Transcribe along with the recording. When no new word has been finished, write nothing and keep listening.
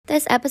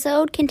This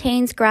episode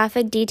contains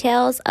graphic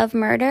details of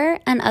murder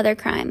and other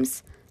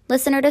crimes.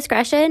 Listener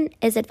discretion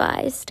is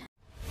advised.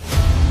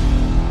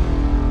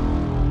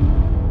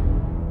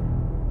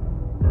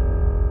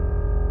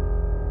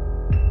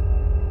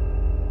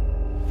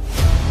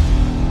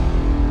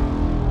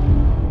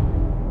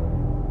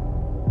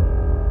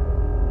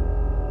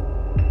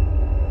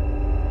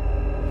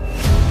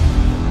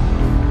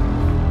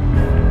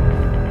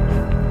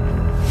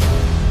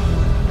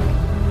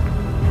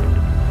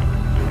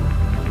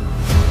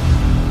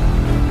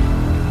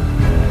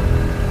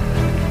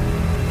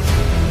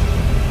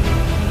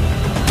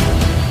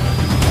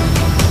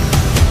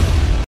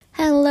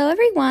 Hello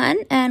everyone,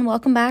 and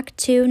welcome back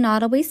to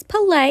Not Always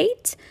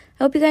Polite.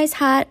 I hope you guys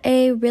had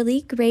a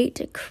really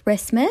great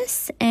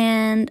Christmas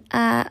and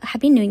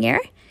Happy New Year.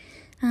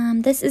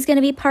 This is going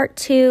to be part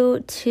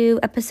 2 to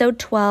episode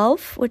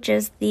 12, which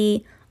is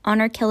the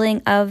honor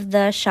killing of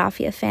the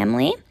Shafia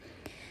family.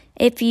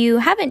 If you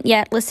haven't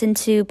yet listened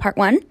to part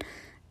 1,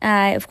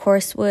 I, of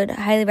course, would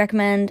highly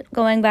recommend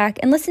going back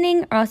and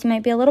listening, or else you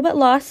might be a little bit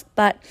lost,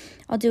 but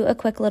I'll do a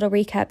quick little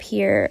recap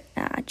here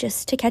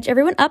just to catch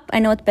everyone up. I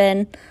know it's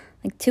been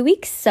like 2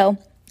 weeks, so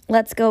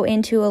let's go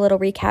into a little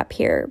recap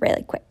here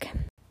really quick.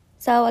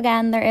 So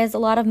again, there is a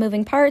lot of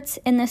moving parts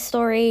in this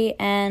story,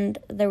 and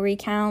the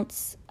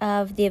recounts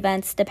of the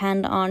events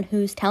depend on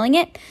who's telling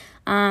it.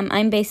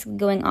 I'm basically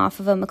going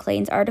off of a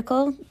Maclean's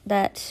article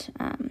that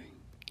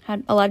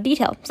had a lot of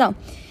detail. So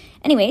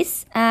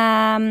anyways,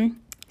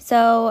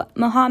 so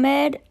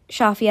Mohammed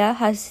Shafia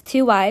has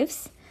 2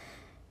 wives,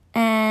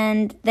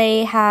 and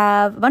they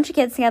have a bunch of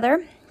kids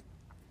together,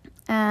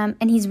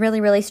 and he's really,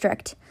 really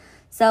strict.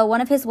 So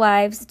one of his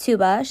wives,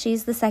 Tuba,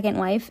 she's the second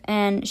wife,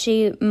 and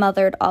she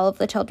mothered all of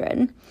the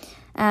children.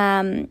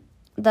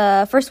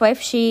 The first wife,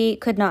 she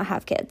could not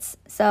have kids,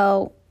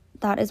 so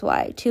that is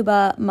why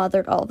Tuba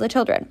mothered all of the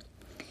children.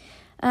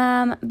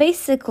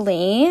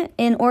 Basically,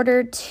 in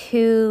order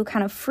to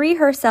kind of free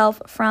herself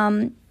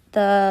from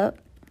the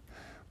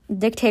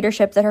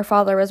dictatorship that her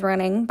father was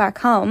running back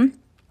home,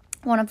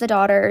 one of the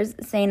daughters,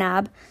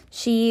 Zainab,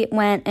 she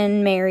went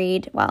and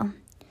married,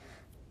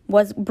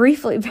 was very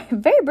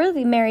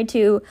briefly married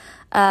to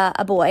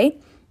a boy,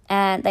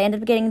 and they ended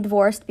up getting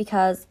divorced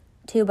because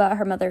Tuba,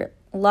 her mother,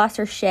 lost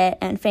her shit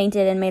and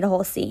fainted and made a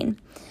whole scene.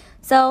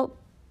 So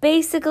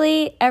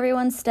basically,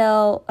 everyone's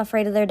still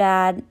afraid of their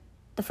dad.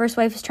 The first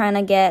wife is trying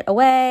to get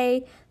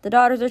away. The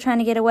daughters are trying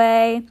to get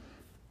away.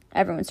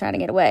 Everyone's trying to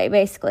get away,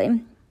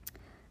 basically.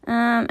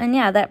 And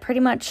yeah, that pretty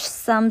much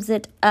sums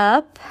it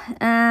up.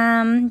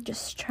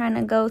 Just trying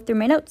to go through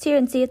my notes here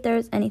and see if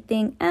there's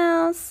anything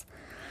else.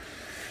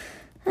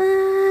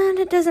 And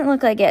it doesn't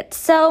look like it.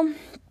 So,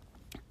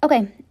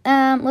 okay,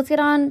 let's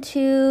get on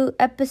to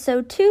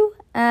episode 2.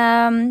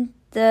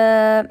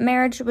 The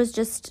marriage was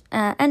just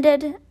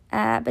ended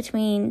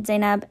between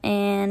Zainab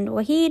and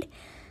Wahid.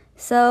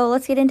 So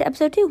let's get into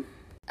episode 2.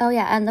 Oh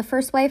yeah, and the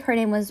first wife, her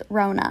name was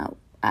Rona.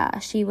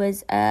 She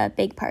was a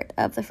big part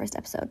of the first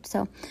episode.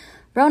 So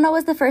Rona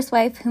was the first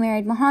wife who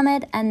married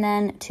Muhammad, and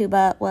then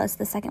Tuba was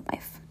the second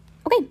wife.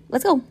 Okay,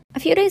 let's go. A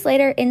few days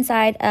later,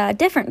 inside a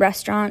different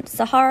restaurant,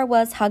 Sahar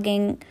was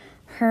hugging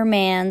her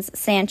man's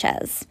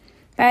Sanchez.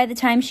 By the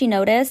time she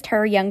noticed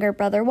her younger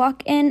brother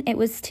walk in, it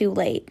was too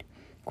late.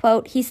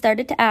 Quote, "He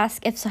started to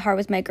ask if Sahar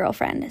was my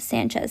girlfriend,"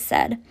 Sanchez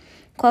said.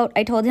 Quote,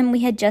 "I told him we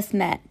had just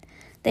met."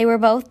 They were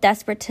both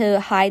desperate to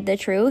hide the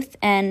truth,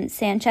 and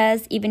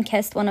Sanchez even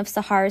kissed one of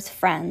Sahar's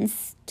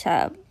friends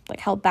to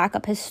help back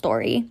up his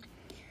story.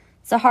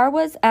 Sahar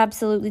was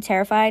absolutely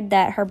terrified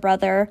that her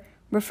brother,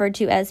 referred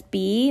to as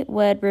B,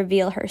 would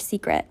reveal her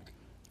secret.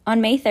 On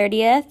May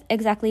 30th,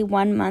 exactly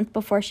 1 month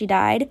before she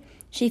died,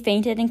 she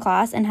fainted in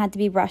class and had to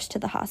be rushed to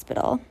the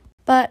hospital.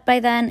 But by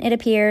then, it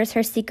appears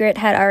her secret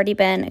had already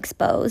been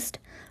exposed.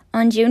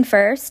 On June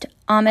 1st,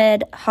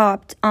 Ahmed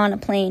hopped on a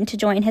plane to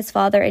join his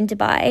father in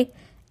Dubai,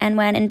 and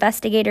when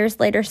investigators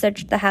later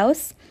searched the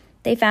house,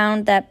 they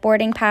found that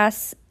boarding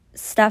pass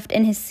stuffed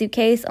in his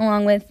suitcase,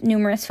 along with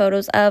numerous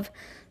photos of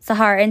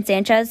Sahar and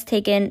Sanchez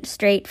taken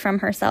straight from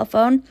her cell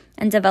phone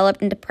and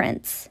developed into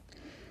prints.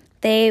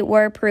 They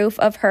were proof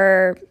of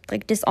her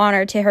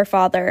dishonor to her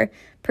father,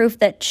 proof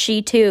that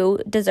she too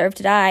deserved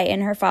to die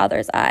in her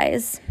father's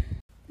eyes.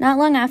 Not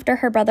long after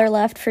her brother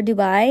left for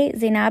Dubai,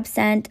 Zainab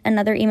sent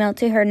another email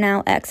to her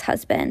now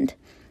ex-husband.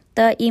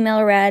 The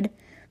email read,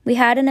 "We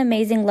had an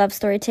amazing love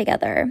story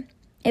together.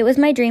 It was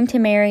my dream to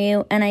marry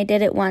you, and I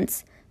did it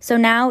once. So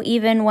now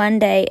even one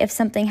day, if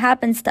something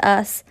happens to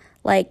us,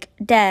 like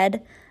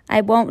dead, I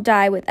won't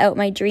die without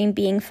my dream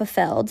being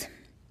fulfilled,"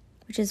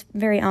 which is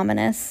very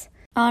ominous.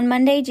 On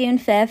Monday, June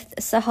 5th,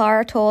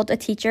 Sahar told a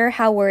teacher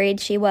how worried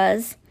she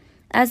was.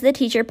 As the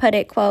teacher put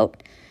it,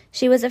 quote,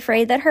 "She was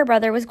afraid that her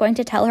brother was going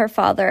to tell her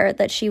father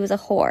that she was a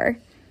whore."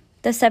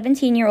 The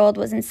 17-year-old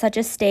was in such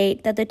a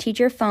state that the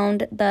teacher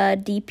phoned the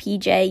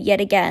DPJ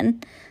yet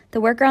again.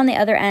 The worker on the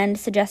other end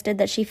suggested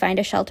that she find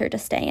a shelter to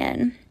stay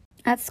in.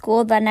 At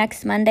school the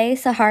next Monday,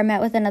 Sahar met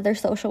with another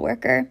social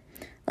worker.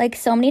 Like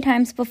so many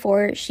times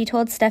before, she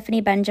told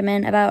Stephanie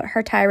Benjamin about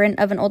her tyrant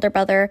of an older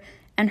brother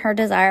and her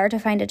desire to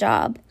find a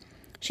job.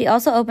 She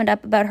also opened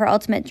up about her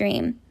ultimate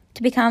dream,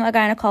 to become a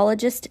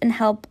gynecologist and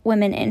help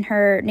women in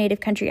her native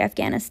country,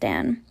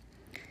 Afghanistan.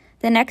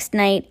 The next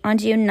night, on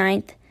June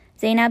 9th,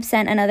 Zainab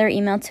sent another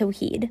email to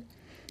Wahid.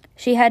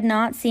 She had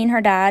not seen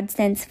her dad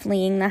since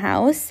fleeing the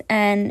house,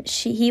 and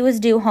he was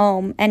due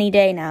home any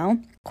day now.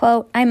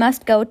 Quote, "I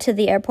must go to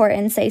the airport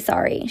and say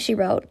sorry," she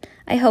wrote.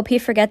 "I hope he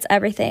forgets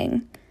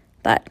everything."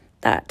 But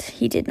that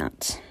he did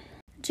not.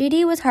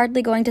 GD was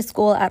hardly going to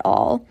school at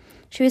all.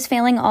 She was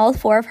failing all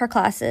 4 of her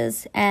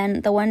classes,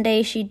 and the one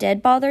day she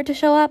did bother to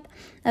show up,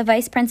 a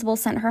vice principal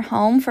sent her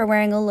home for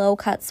wearing a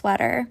low-cut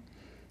sweater.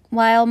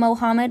 While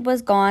Mohammed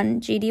was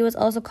gone, GD was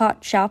also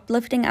caught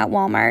shoplifting at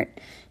Walmart.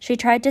 She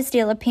tried to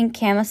steal a pink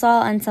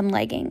camisole and some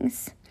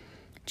leggings.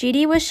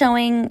 GD was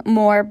showing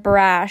more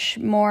brash,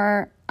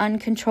 more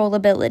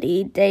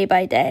uncontrollability day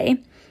by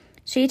day.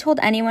 She told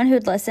anyone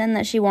who'd listen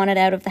that she wanted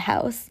out of the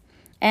house.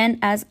 And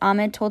as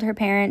Ahmed told her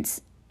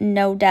parents,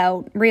 no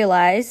doubt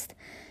realized,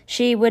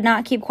 she would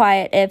not keep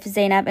quiet if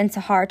Zainab and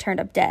Sahar turned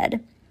up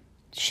dead.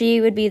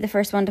 She would be the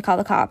first one to call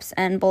the cops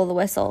and blow the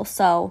whistle,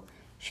 so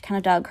she kind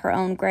of dug her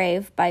own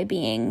grave by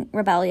being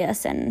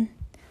rebellious and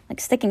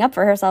sticking up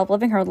for herself,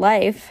 living her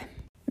life.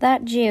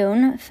 That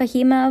June,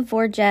 Fahima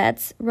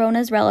Vorjets,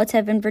 Rona's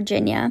relative in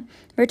Virginia,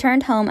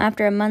 returned home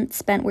after a month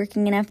spent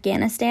working in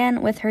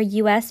Afghanistan with her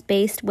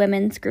U.S.-based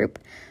women's group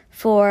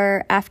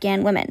for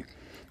Afghan women.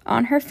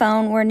 On her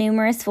phone were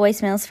numerous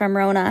voicemails from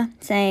Rona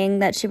saying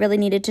that she really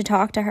needed to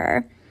talk to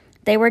her.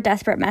 They were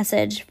desperate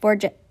messages,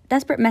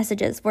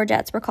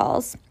 Vorjets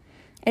recalls.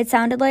 It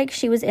sounded like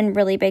she was in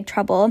really big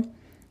trouble.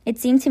 It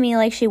seemed to me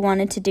like she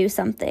wanted to do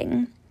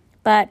something.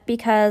 But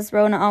because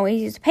Rona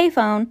always used a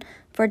payphone,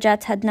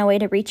 Vorjets had no way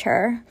to reach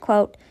her.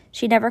 Quote,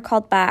 "She never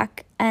called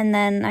back, and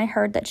then I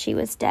heard that she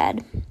was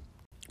dead."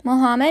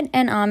 Mohammed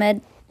and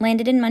Ahmed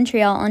landed in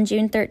Montreal on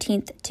June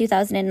 13th,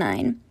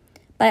 2009.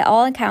 By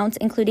all accounts,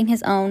 including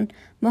his own,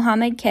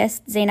 Mohammed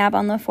kissed Zainab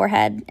on the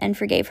forehead and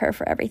forgave her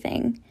for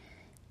everything.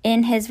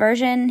 In his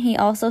version, he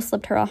also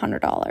slipped her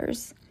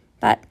 $100.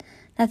 But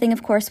nothing,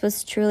 of course,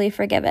 was truly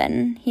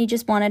forgiven. He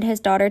just wanted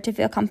his daughter to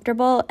feel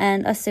comfortable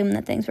and assume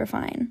that things were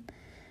fine.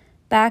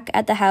 Back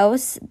at the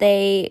house,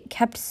 they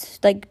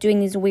kept doing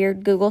these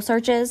weird Google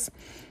searches.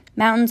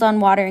 Mountains on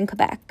water in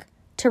Quebec.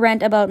 To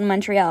rent a boat in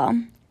Montreal.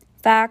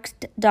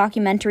 Fact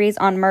documentaries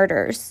on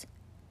murders.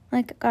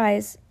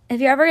 Guys,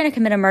 if you're ever going to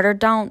commit a murder,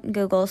 don't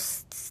Google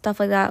stuff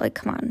like that.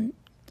 Come on.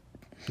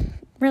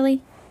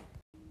 Really?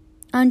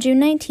 On June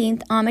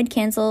 19th, Ahmed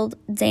canceled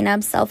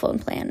Zainab's cell phone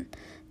plan.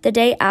 The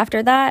day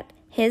after that,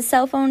 his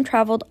cell phone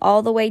traveled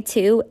all the way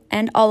to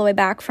and all the way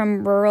back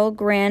from rural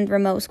Grand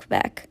Ramos,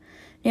 Quebec,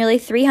 nearly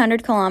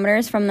 300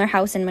 kilometers from their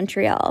house in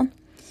Montreal.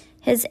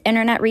 His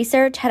internet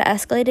research had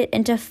escalated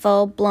into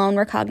full-blown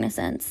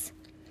reconnaissance.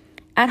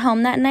 At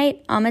home that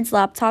night, Ahmed's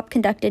laptop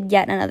conducted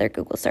yet another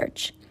Google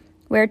search.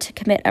 Where to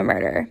commit a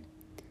murder.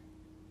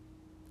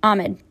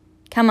 Ahmed,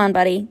 come on,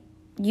 buddy.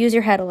 Use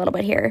your head a little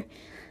bit here.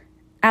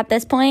 At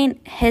this point,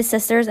 his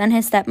sisters and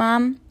his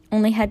stepmom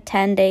only had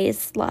 10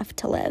 days left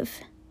to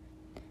live.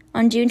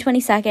 On June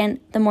 22nd,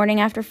 the morning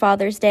after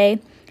Father's Day,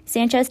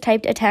 Sanchez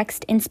typed a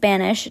text in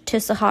Spanish to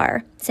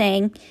Sahar,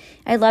 saying,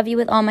 "I love you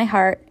with all my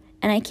heart,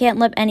 and I can't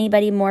love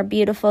anybody more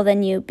beautiful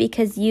than you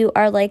because you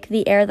are like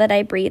the air that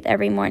I breathe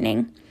every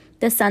morning,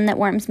 the sun that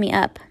warms me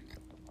up.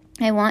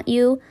 I want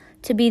you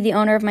to be the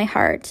owner of my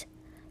heart."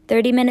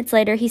 30 minutes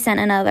later, he sent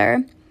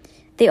another.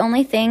 "The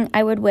only thing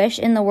I would wish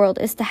in the world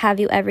is to have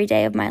you every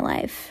day of my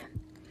life."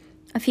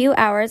 A few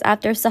hours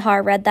after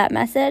Sahar read that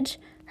message,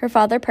 her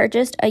father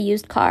purchased a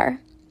used car,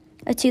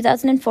 a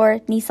 2004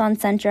 Nissan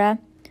Sentra,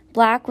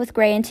 black with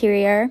gray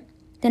interior.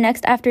 The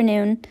next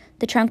afternoon,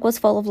 the trunk was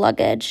full of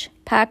luggage,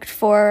 packed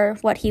for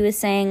what he was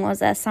saying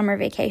was a summer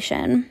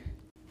vacation.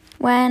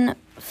 When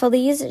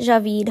Feliz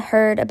Javid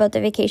heard about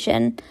the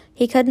vacation,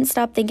 he couldn't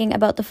stop thinking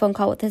about the phone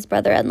call with his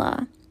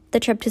brother-in-law, the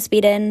trip to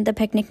Sweden, the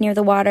picnic near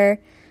the water,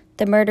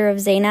 the murder of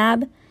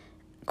Zainab.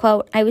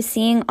 Quote, "I was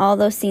seeing all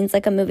those scenes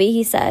like a movie,"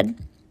 he said.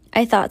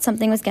 "I thought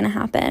something was going to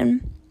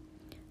happen."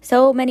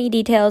 So many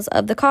details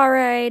of the car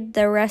ride,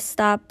 the rest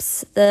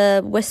stops,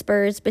 the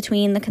whispers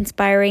between the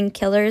conspiring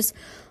killers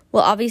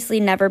will obviously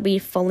never be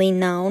fully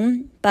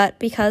known, but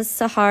because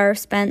Sahar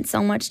spent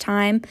so much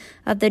time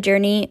of the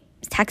journey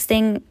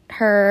texting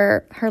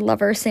her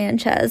lover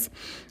Sanchez,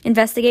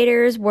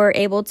 investigators were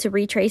able to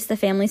retrace the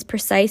family's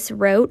precise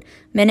route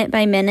minute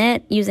by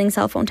minute using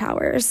cell phone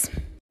towers.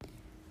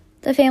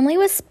 The family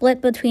was split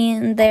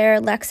between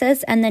their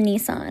Lexus and the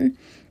Nissan.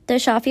 The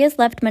Shafias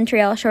left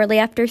Montreal shortly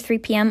after 3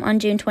 p.m. on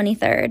June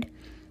 23rd.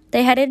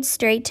 They headed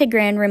straight to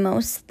Grand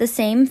Ramos, the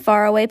same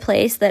faraway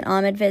place that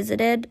Ahmed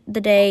visited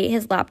the day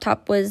his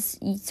laptop was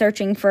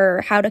searching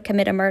for how to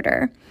commit a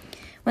murder.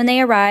 When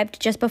they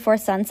arrived just before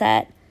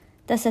sunset,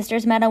 the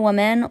sisters met a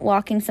woman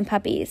walking some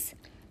puppies.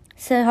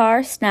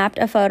 Sahar snapped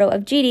a photo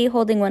of GD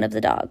holding one of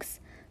the dogs.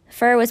 The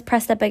fur was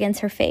pressed up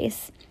against her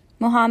face.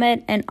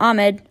 Mohammed and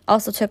Ahmed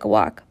also took a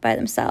walk by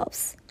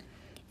themselves.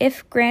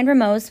 If Grand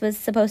Ramos was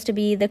supposed to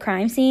be the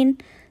crime scene,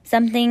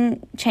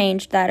 something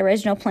changed that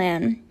original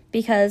plan,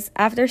 because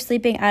after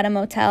sleeping at a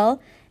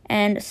motel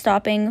and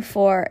stopping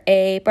for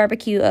a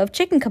barbecue of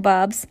chicken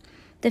kebabs,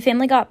 the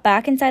family got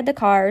back inside the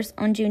cars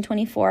on June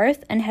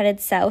 24th and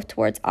headed south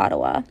towards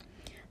Ottawa.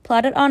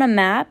 Plotted on a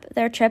map,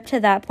 their trip to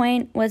that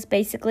point was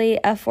basically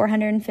a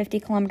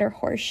 450-kilometer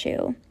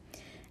horseshoe.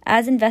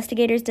 As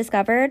investigators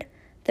discovered,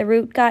 the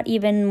route got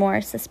even more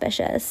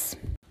suspicious.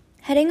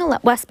 Heading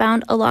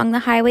westbound along the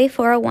Highway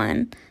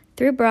 401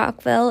 through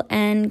Brockville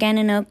and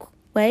Gananoque,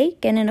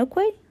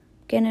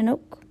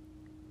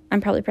 I'm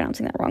probably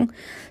pronouncing that wrong,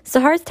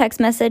 Sahar's text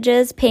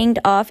messages pinged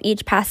off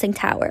each passing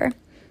tower.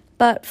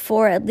 But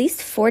for at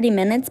least 40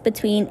 minutes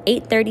between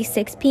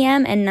 8:36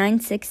 p.m. and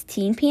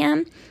 9:16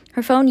 p.m.,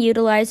 her phone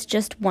utilized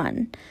just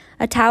one,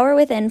 a tower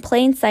within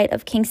plain sight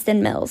of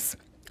Kingston Mills,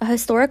 a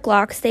historic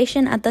lock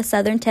station at the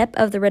southern tip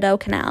of the Rideau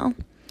Canal.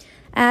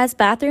 As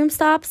bathroom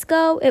stops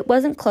go, it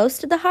wasn't close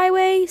to the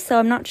highway, so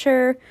I'm not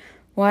sure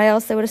why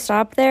else they would have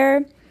stopped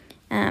there.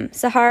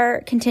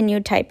 Sahar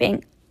continued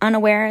typing,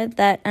 unaware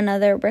that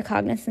another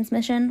reconnaissance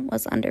mission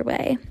was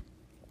underway.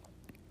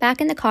 Back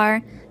in the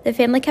car, the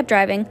family kept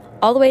driving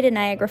all the way to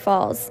Niagara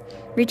Falls,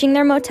 reaching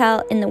their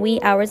motel in the wee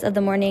hours of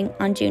the morning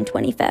on June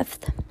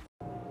 25th.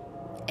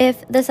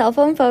 If the cell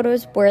phone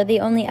photos were the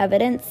only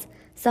evidence,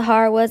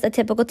 Sahar was a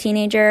typical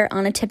teenager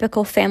on a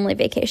typical family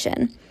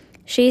vacation.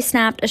 She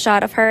snapped a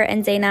shot of her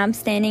and Zainab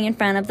standing in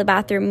front of the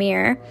bathroom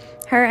mirror,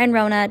 her and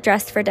Rona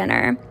dressed for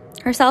dinner,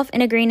 herself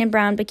in a green and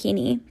brown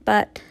bikini,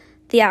 but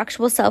the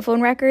actual cell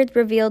phone records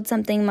revealed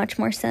something much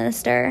more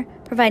sinister,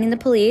 providing the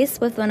police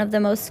with one of the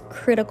most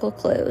critical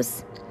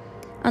clues.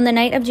 On the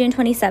night of June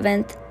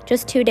 27th,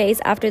 just 2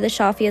 days after the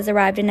Shafias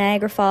arrived in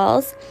Niagara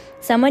Falls,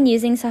 someone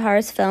using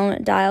Sahar's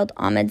phone dialed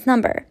Ahmed's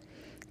number.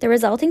 The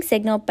resulting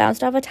signal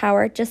bounced off a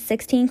tower just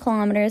 16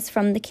 kilometers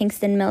from the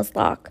Kingston Mills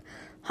lock.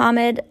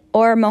 Hamid,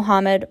 or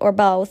Mohammed, or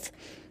both,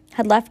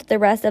 had left the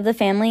rest of the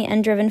family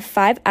and driven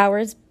 5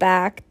 hours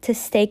back to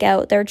stake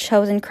out their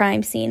chosen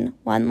crime scene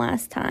one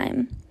last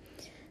time.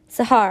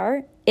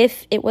 Sahar,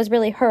 if it was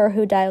really her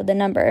who dialed the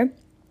number,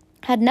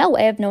 had no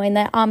way of knowing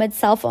that Ahmed's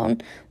cell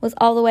phone was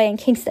all the way in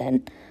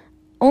Kingston.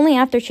 Only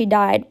after she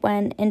died,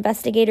 when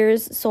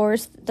investigators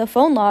sourced the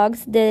phone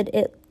logs, did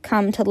it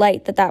come to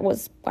light that that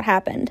was what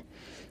happened.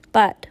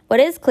 But what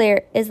is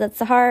clear is that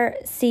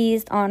Sahar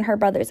seized on her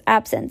brother's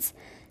absence,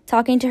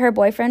 talking to her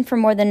boyfriend for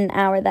more than an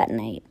hour that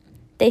night.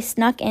 They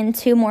snuck in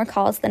 2 more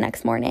calls the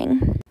next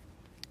morning.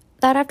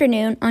 That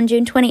afternoon, on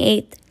June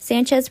 28th,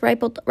 Sanchez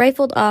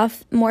rifled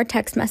off more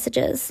text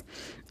messages,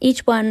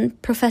 each one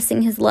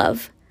professing his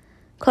love.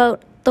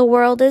 Quote, "The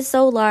world is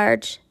so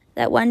large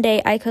that one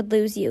day I could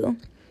lose you.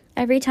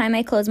 Every time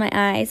I close my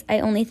eyes, I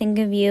only think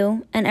of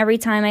you, and every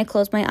time I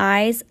close my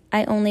eyes,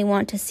 I only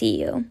want to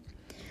see you."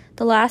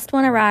 The last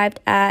one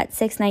arrived at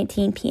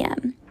 6:19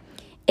 p.m.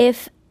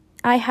 "If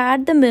I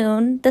had the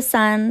moon, the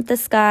sun, the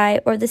sky,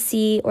 or the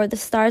sea, or the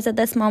stars at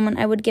this moment,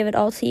 I would give it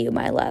all to you,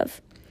 my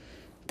love.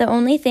 The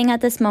only thing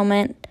at this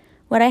moment,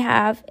 what I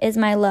have, is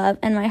my love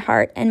and my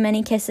heart and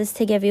many kisses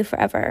to give you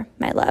forever,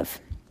 my love."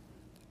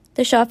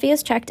 The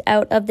Shafias checked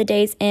out of the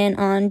Days Inn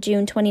on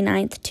June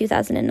 29th,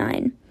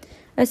 2009.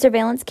 A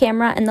surveillance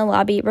camera in the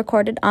lobby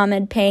recorded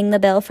Ahmed paying the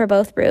bill for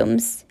both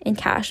rooms, in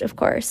cash, of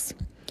course.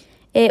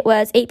 It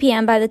was 8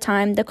 p.m. by the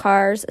time the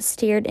cars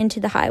steered into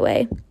the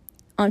highway.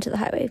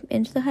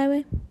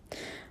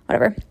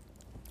 Whatever.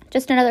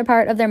 Just another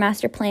part of their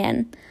master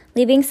plan.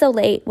 Leaving so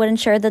late would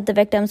ensure that the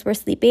victims were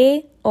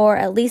sleepy, or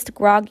at least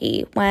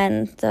groggy,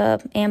 when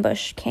the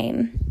ambush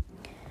came.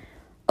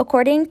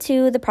 According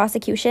to the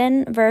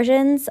prosecution,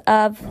 versions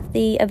of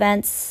the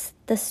events,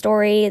 the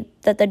story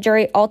that the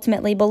jury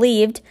ultimately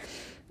believed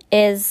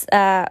is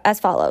as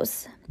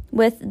follows.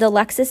 With the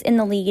Lexus in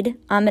the lead,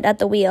 Ahmed at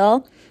the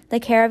wheel, the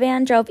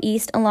caravan drove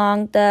east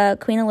along the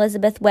Queen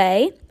Elizabeth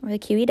Way, or the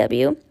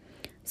QEW,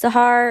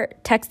 Sahar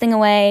texting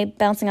away,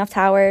 bouncing off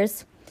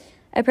towers.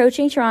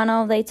 Approaching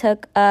Toronto, they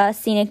took a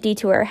scenic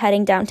detour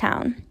heading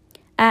downtown.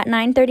 At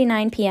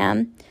 9:39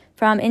 p.m.,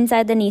 from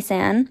inside the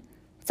Nissan,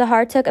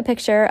 Sahar took a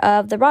picture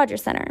of the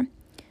Rogers Centre.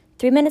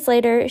 3 minutes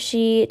later,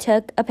 she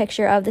took a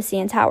picture of the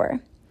CN Tower.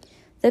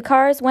 The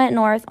cars went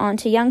north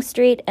onto Yonge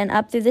Street and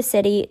up through the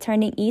city,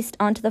 turning east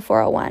onto the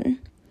 401.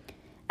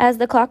 As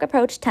the clock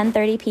approached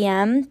 10:30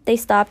 p.m., they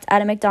stopped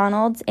at a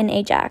McDonald's in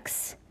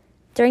Ajax.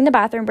 During the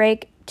bathroom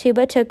break,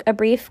 Tuba took a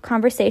brief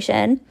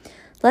conversation,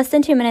 less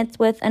than 2 minutes,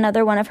 with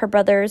another one of her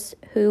brothers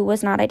who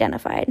was not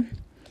identified.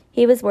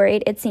 He was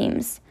worried, it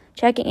seems,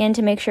 checking in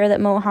to make sure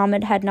that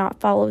Mohammed had not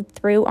followed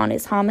through on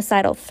his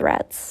homicidal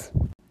threats.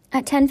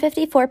 At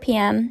 10:54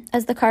 p.m.,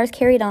 as the cars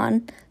carried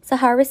on,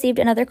 Sahar received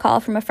another call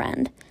from a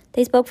friend.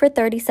 They spoke for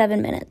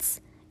 37 minutes.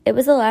 It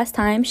was the last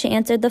time she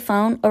answered the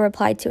phone or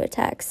replied to a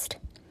text.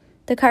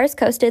 The cars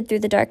coasted through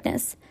the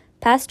darkness,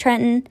 past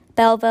Trenton,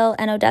 Belleville,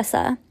 and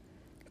Odessa.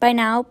 By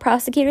now,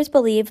 prosecutors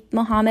believe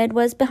Mohammed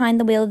was behind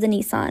the wheel of the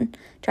Nissan,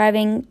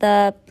 driving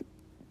the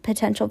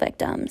potential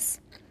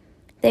victims.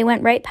 They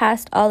went right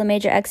past all the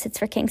major exits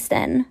for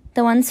Kingston,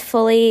 the ones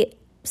fully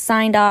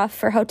signed off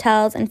for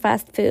hotels and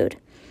fast food.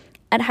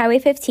 At Highway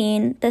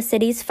 15, the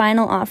city's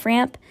final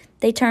off-ramp,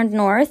 they turned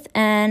north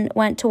and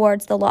went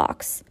towards the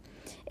locks.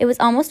 It was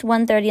almost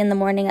 1:30 in the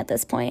morning at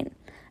this point.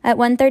 At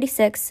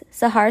 1:36,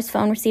 Sahar's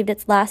phone received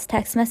its last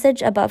text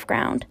message above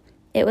ground.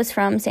 It was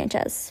from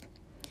Sanchez.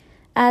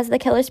 As the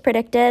killers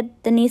predicted,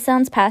 the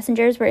Nissan's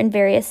passengers were in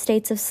various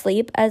states of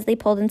sleep as they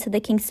pulled into the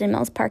Kingston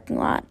Mills parking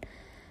lot.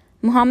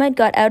 Mohammed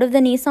got out of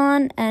the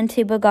Nissan and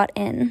Tuba got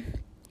in.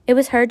 It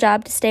was her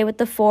job to stay with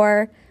the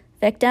 4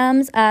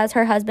 victims as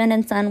her husband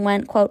and son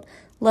went, quote,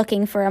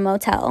 looking for a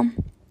motel.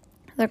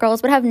 The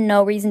girls would have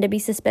no reason to be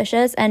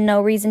suspicious and no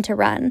reason to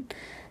run.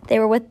 They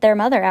were with their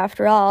mother,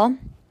 after all.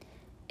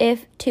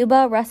 If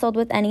Tuba wrestled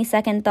with any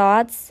second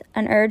thoughts,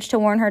 an urge to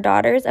warn her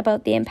daughters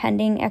about the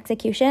impending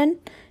execution,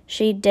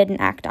 she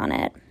didn't act on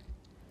it.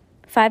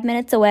 5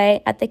 minutes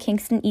away at the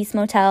Kingston East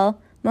Motel,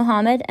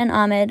 Mohammed and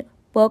Ahmed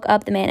woke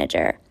up the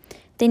manager.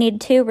 They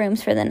needed 2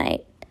 rooms for the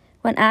night.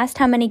 When asked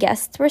how many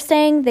guests were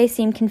staying, they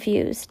seemed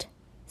confused.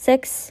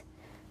 6?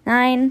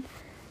 9?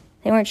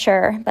 They weren't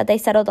sure, but they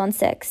settled on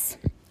 6.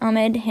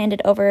 Ahmed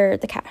handed over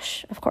the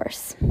cash, of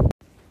course.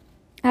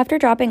 After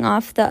dropping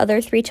off the other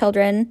 3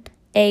 children,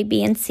 A,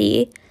 B, and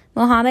C,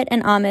 Mohammed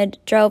and Ahmed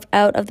drove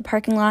out of the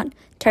parking lot,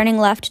 turning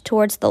left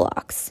towards the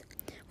locks.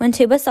 When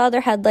Tuba saw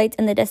their headlights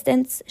in the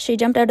distance, she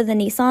jumped out of the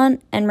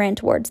Nissan and ran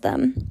towards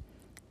them.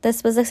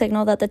 This was a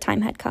signal that the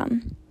time had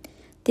come.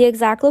 The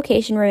exact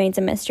location remains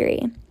a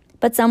mystery,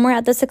 but somewhere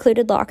at the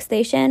secluded lock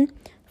station,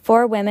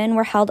 4 women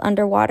were held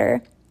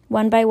underwater,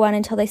 one by one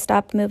until they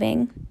stopped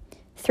moving.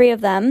 3 of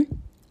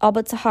them, all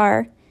but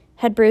Sahar,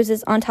 had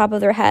bruises on top of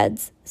their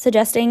heads,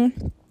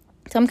 suggesting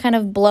some kind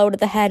of blow to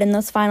the head in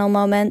those final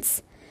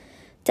moments.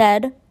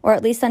 Dead, or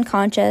at least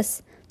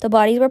unconscious, the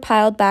bodies were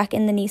piled back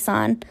in the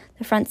Nissan,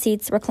 the front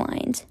seats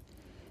reclined.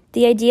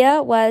 The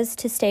idea was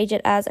to stage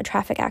it as a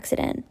traffic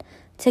accident,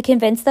 to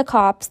convince the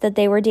cops that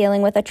they were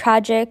dealing with a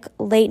tragic,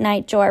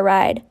 late-night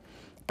joyride.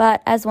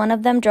 But as one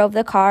of them drove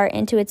the car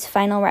into its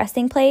final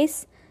resting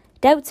place,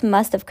 doubts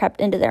must have crept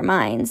into their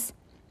minds.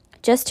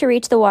 Just to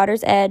reach the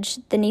water's edge,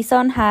 the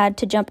Nissan had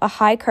to jump a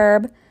high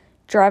curb,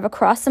 drive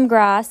across some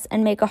grass,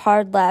 and make a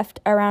hard left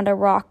around a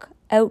rock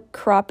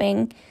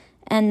outcropping,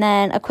 and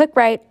then a quick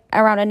right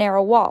around a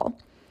narrow wall.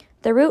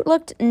 The route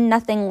looked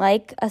nothing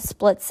like a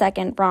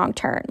split-second wrong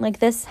turn. Like,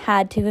 this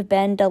had to have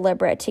been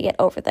deliberate to get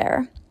over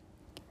there.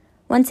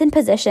 Once in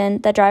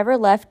position, the driver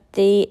left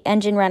the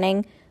engine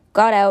running,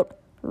 got out,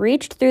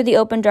 reached through the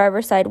open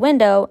driver's side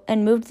window,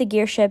 and moved the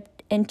gear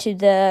shift into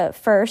the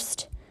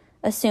first,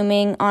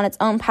 assuming on its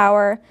own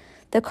power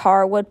the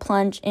car would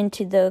plunge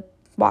into the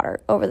water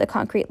over the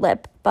concrete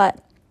lip,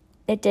 but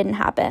it didn't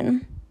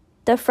happen.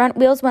 The front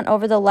wheels went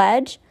over the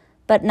ledge,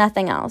 but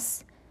nothing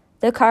else.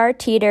 The car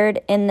teetered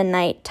in the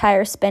night,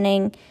 tires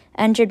spinning,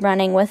 engine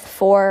running with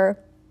 4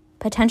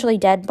 potentially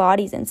dead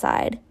bodies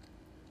inside.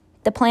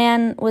 The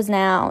plan was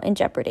now in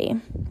jeopardy.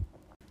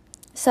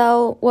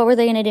 So, what were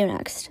they going to do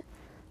next?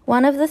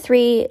 One of the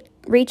 3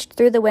 reached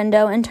through the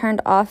window and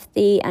turned off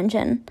the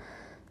engine.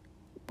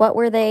 What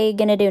were they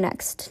going to do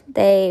next?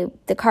 The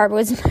car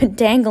was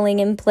dangling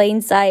in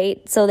plain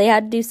sight, so they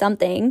had to do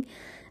something.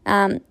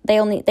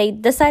 They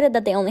decided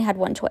that they only had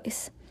one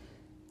choice.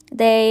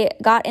 They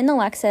got in the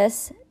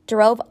Lexus,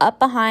 drove up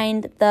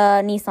behind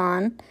the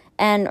Nissan,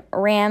 and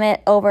ram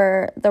it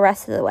over the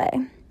rest of the way.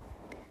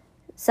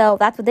 So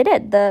that's what they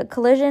did. The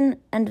collision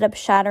ended up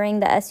shattering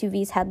the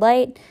SUV's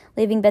headlight,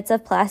 leaving bits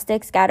of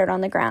plastic scattered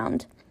on the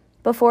ground.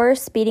 Before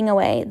speeding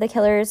away, the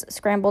killers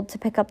scrambled to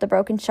pick up the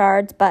broken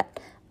shards, but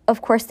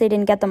of course they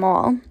didn't get them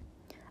all.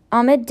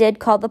 Ahmed did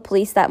call the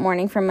police that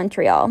morning from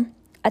Montreal.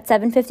 At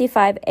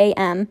 7:55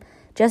 a.m.,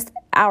 just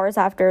hours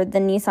after the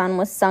Nissan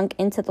was sunk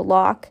into the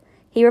lock,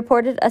 he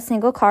reported a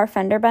single-car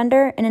fender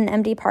bender in an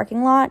empty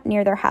parking lot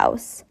near their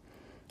house.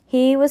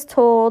 He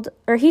told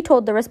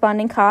the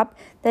responding cop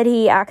that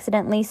he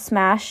accidentally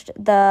smashed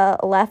the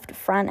left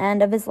front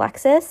end of his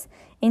Lexus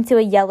into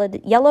a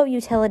yellow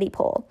utility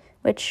pole,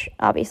 which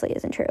obviously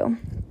isn't true.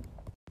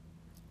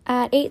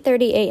 At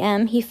 8:30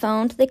 a.m., he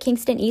phoned the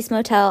Kingston East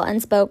Motel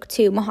and spoke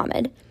to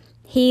Mohammed.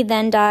 He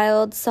then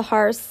dialed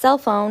Sahar's cell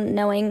phone,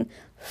 knowing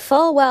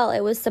full well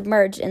it was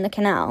submerged in the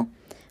canal.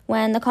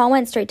 When the call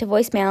went straight to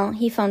voicemail,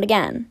 he phoned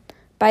again.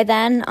 By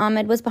then,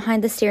 Ahmed was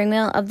behind the steering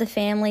wheel of the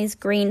family's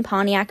green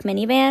Pontiac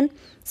minivan,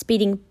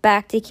 speeding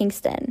back to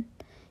Kingston.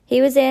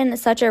 He was in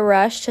such a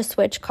rush to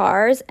switch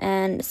cars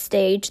and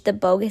stage the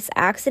bogus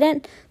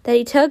accident that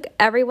he took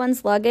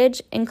everyone's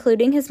luggage,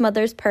 including his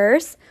mother's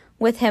purse,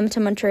 with him to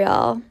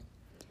Montreal.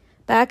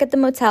 Back at the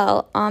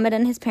motel, Ahmed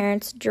and his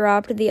parents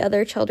dropped the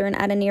other children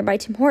at a nearby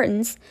Tim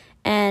Hortons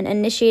and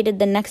initiated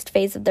the next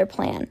phase of their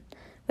plan,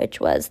 which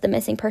was the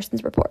missing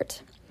persons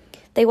report.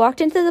 They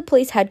walked into the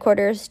police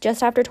headquarters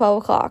just after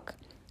 12 o'clock.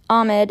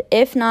 Ahmed,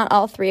 if not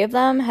all 3 of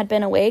them, had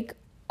been awake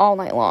all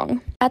night long.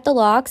 At the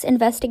locks,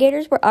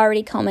 investigators were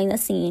already combing the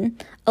scene,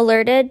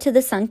 alerted to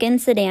the sunken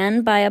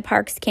sedan by a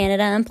Parks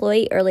Canada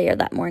employee earlier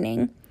that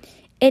morning.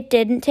 It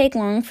didn't take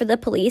long for the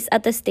police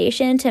at the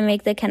station to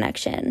make the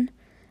connection.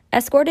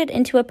 Escorted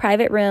into a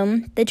private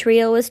room, the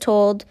trio was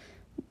told,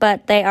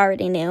 but they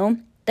already knew,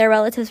 their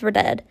relatives were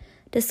dead,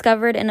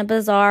 discovered in a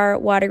bizarre,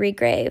 watery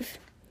grave.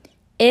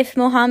 If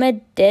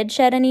Mohammed did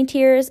shed any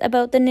tears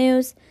about the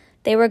news,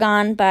 they were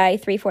gone by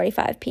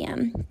 3:45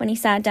 p.m. when he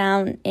sat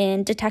down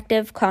in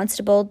Detective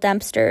Constable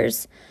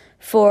Dempster's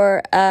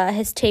for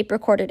his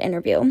tape-recorded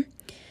interview.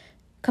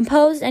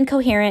 Composed and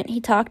coherent, he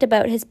talked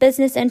about his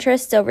business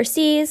interests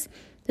overseas,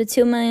 the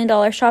 $2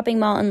 million shopping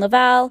mall in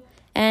Laval,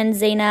 and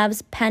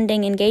Zainab's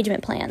pending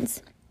engagement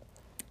plans.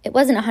 It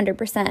wasn't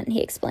 100%,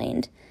 he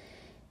explained.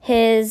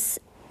 His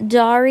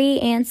Dari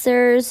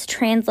answers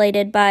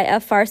translated by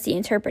a Farsi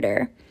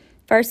interpreter.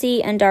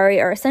 Farsi and Dari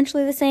are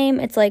essentially the same.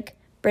 It's like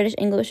British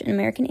English and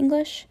American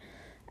English.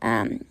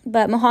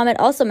 But Mohammed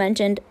also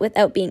mentioned,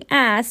 without being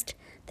asked,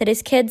 that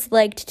his kids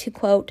liked to,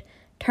 quote,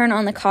 turn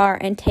on the car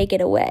and take it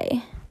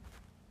away,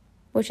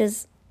 which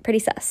is pretty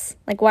sus.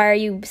 Like, why are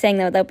you saying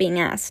that without being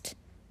asked?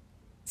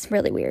 It's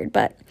really weird,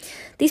 but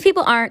these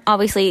people aren't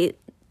obviously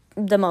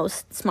the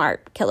most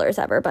smart killers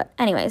ever, but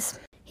anyways.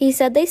 He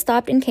said they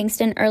stopped in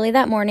Kingston early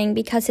that morning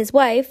because his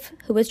wife,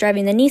 who was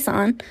driving the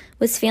Nissan,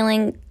 was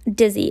feeling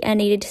dizzy and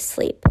needed to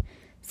sleep.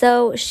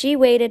 So she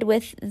waited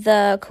with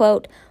the,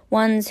 quote,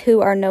 ones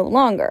who are no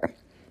longer,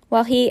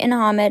 while he and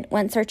Ahmed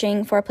went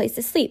searching for a place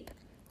to sleep.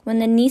 When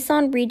the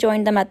Nissan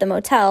rejoined them at the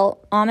motel,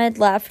 Ahmed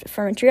left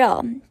for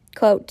Montreal,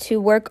 quote, to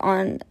work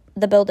on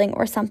the building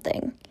or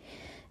something.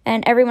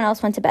 And everyone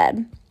else went to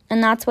bed.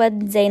 And that's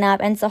when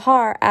Zainab and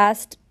Sahar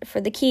asked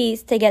for the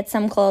keys to get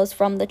some clothes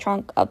from the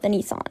trunk of the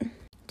Nissan.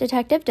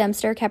 Detective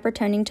Dempster kept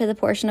returning to the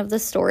portion of the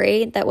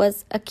story that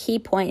was a key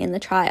point in the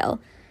trial.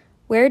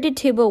 Where did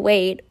Tuba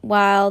wait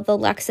while the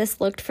Lexus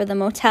looked for the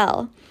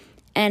motel?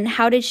 And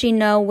how did she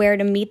know where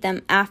to meet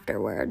them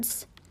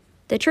afterwards?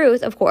 The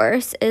truth, of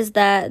course, is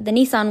that the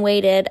Nissan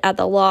waited at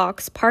the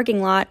Locks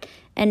parking lot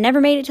and never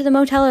made it to the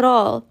motel at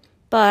all.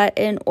 But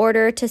in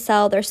order to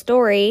sell their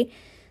story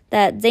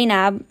that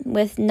Zainab,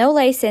 with no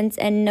license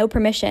and no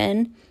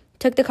permission,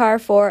 took the car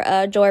for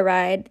a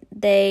joyride,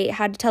 they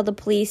had to tell the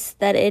police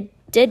that it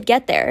did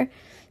get there.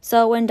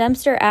 So when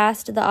Dempster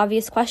asked the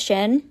obvious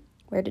question,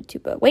 where did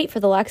Tuba wait for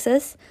the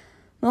Lexus,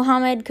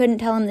 Mohammed couldn't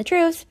tell him the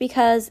truth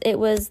because it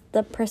was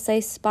the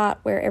precise spot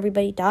where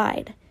everybody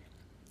died.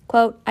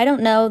 Quote, I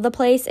don't know the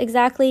place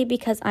exactly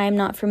because I am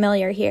not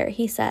familiar here,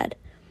 he said.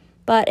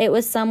 But it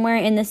was somewhere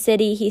in the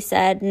city, he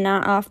said,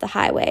 not off the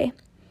highway.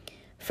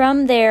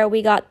 From there,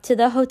 we got to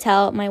the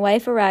hotel. My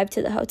wife arrived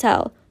to the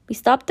hotel. We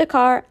stopped the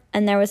car,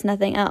 and there was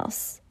nothing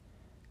else.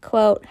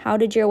 Quote, how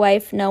did your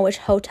wife know which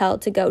hotel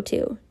to go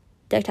to?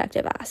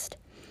 Detective asked.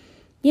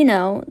 You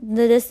know,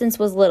 the distance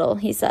was little,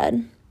 he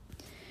said.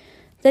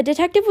 The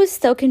detective was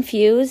still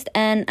confused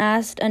and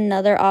asked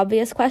another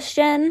obvious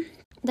question.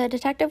 The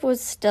detective was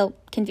still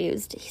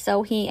confused,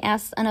 so he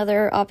asked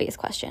another obvious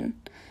question.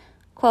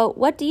 Quote,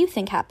 what do you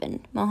think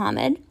happened,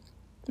 Mohammed?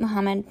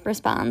 Mohammed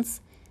responds,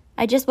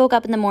 I just woke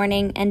up in the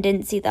morning and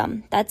didn't see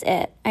them. That's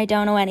it. I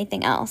don't know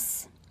anything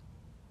else.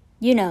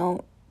 You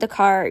know, the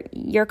car,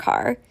 your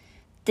car.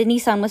 The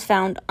Nissan was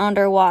found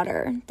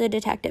underwater, the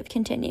detective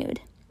continued.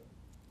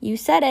 You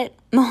said it,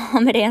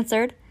 Mohammed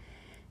answered.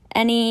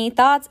 Any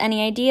thoughts,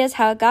 any ideas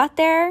how it got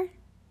there?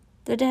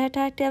 The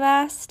detective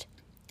asked.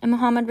 And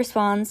Mohammed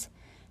responds,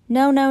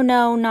 No,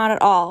 not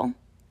at all.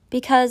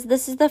 Because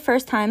this is the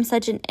first time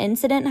such an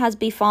incident has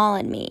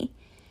befallen me.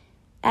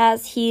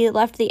 As he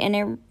left the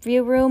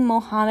interview room,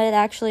 Mohammed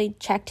actually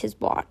checked his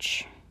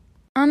watch.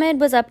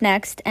 Ahmed was up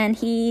next, and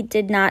he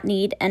did not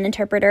need an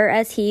interpreter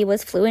as he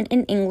was fluent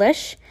in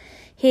English.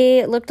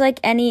 He looked like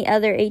any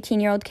other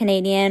 18-year-old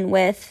Canadian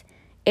with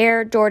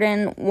Air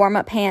Jordan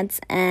warm-up pants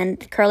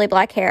and curly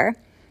black hair.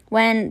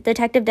 When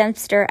Detective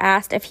Dempster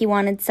asked if he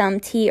wanted some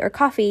tea or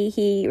coffee,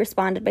 he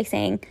responded by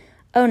saying,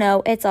 Oh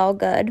no, it's all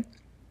good.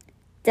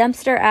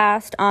 Dempster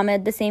asked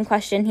Ahmed the same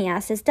question he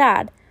asked his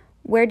dad.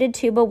 Where did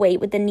Tuba wait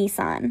with the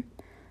Nissan?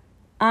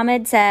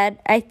 Ahmed said,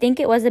 I think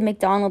it was a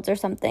McDonald's or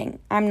something.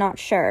 I'm not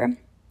sure.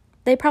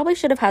 They probably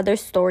should have had their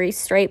stories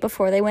straight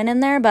before they went in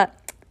there, but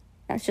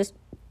that's just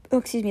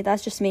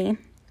me.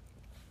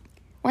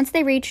 Once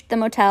they reached the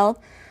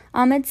motel,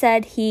 Ahmed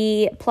said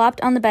he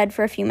plopped on the bed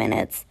for a few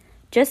minutes,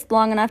 just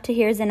long enough to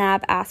hear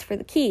Zainab ask for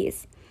the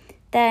keys.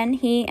 Then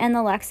he and the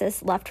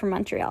Lexus left for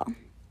Montreal.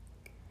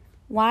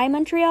 Why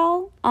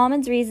Montreal?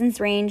 Ahmed's reasons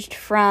ranged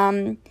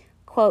from,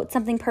 quote,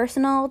 something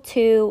personal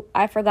to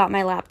I forgot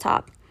my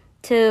laptop,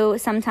 to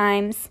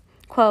sometimes,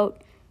 quote,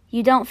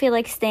 you don't feel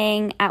like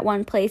staying at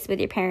one place with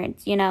your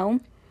parents, you know?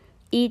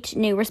 Each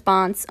new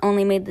response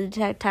only made the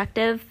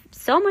detective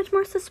so much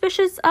more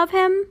suspicious of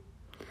him.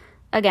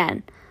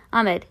 Again,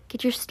 Ahmed,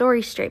 get your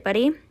story straight,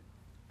 buddy.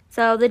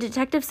 So the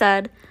detective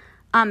said,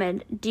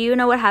 Ahmed, do you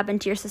know what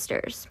happened to your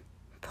sisters?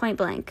 Point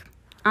blank.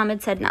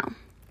 Ahmed said no.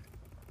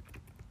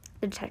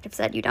 The detective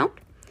said, you don't?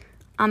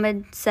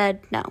 Ahmed said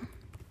no.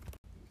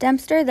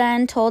 Dempster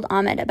then told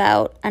Ahmed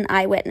about an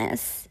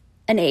eyewitness,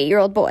 an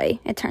 8-year-old boy,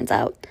 it turns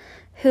out,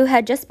 who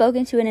had just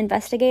spoken to an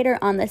investigator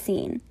on the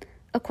scene.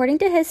 According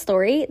to his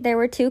story, there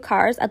were 2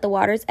 cars at the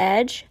water's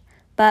edge,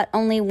 but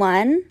only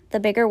one, the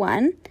bigger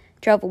one,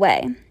 drove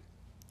away.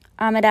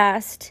 Ahmed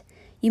asked,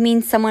 you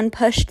mean someone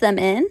pushed them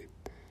in?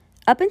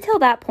 Up until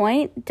that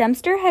point,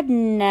 Dempster had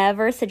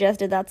never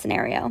suggested that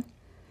scenario.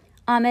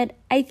 Ahmed,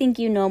 I think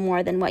you know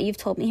more than what you've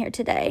told me here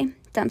today,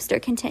 Dempster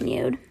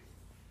continued.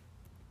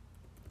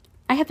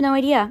 I have no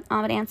idea,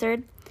 Ahmed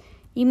answered.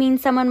 You mean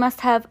someone must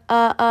have,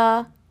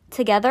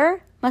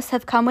 together? Must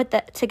have come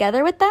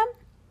together with them?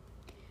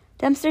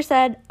 Dempster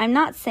said, I'm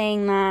not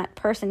saying that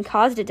person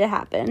caused it to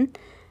happen.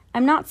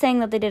 I'm not saying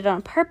that they did it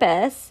on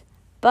purpose,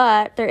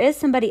 but there is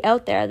somebody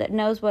out there that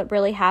knows what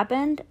really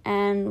happened,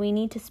 and we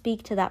need to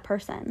speak to that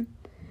person.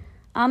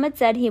 Ahmed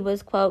said he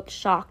was, quote,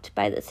 shocked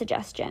by the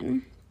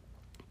suggestion.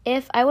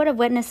 If I would have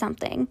witnessed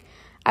something,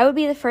 I would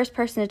be the first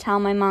person to tell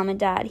my mom and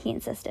dad, he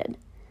insisted.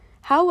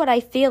 How would I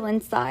feel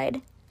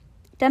inside?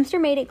 Dempster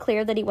made it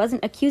clear that he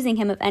wasn't accusing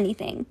him of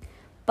anything,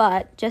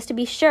 but just to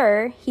be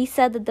sure, he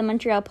said that the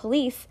Montreal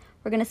police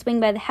were going to swing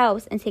by the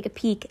house and take a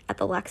peek at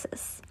the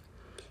Lexus.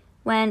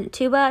 When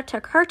Tuba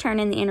took her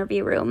turn in the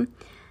interview room,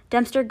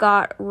 Dempster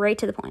got right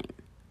to the point.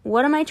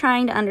 What am I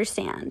trying to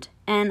understand?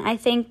 And I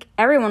think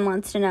everyone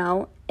wants to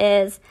know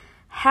is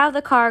how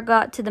the car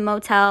got to the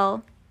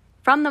motel,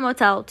 from the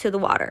motel to the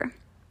water.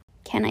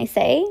 Can I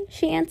say?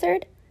 She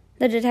answered.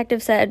 The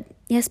detective said,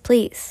 yes,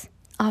 please,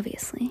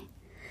 obviously.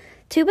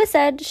 Tuba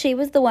said she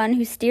was the one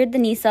who steered the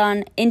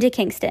Nissan into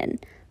Kingston,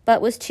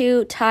 but was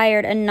too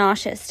tired and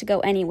nauseous to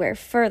go anywhere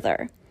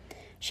further.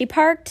 She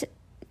parked,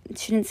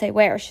 she didn't say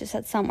where, she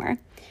said somewhere,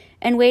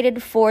 and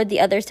waited for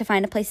the others to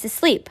find a place to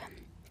sleep.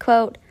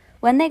 Quote,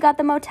 when they got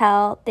the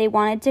motel, they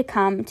wanted to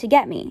come to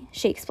get me,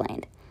 she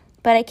explained,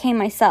 but I came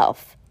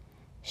myself.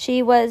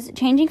 She was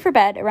changing for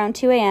bed around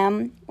 2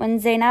 a.m. when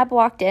Zainab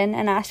walked in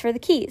and asked for the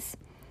keys.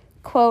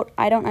 Quote,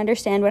 I don't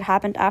understand what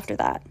happened after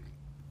that.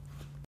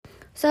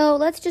 So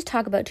let's just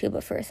talk about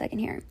Tuba for a second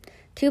here.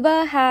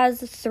 Tuba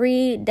has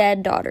 3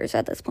 dead daughters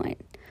at this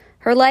point.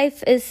 Her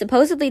life is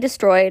supposedly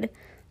destroyed,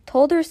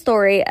 told her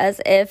story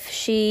as if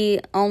she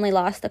only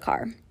lost the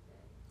car.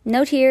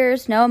 No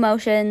tears, no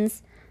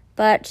emotions,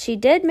 but she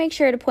did make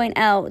sure to point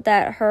out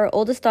that her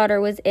oldest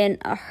daughter was in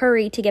a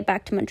hurry to get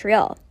back to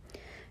Montreal.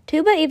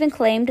 Tuba even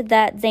claimed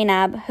that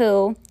Zainab,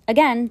 who,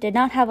 again, did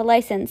not have a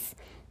license,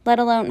 let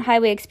alone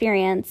highway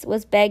experience,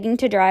 was begging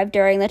to drive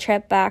during the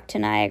trip back to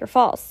Niagara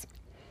Falls.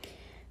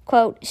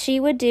 Quote, she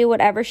would do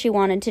whatever she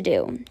wanted to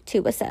do,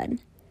 Tuba said.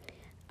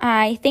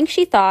 I think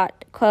she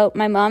thought, quote,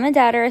 my mom and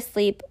dad are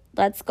asleep,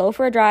 let's go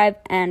for a drive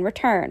and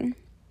return.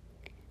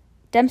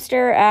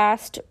 Dempster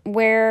asked,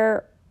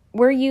 were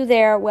you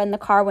there when the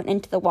car went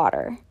into the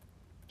water?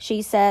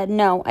 She said,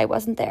 no, I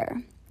wasn't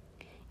there.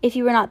 If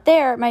you were not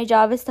there, my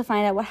job is to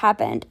find out what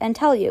happened and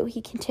tell you,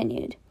 he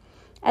continued.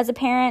 As a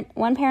parent,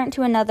 one parent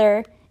to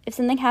another, if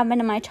something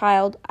happened to my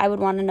child, I would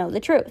want to know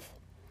the truth.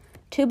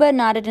 Tuba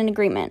nodded in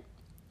agreement,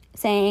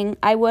 saying,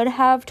 I would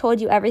have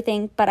told you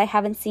everything, but I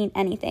haven't seen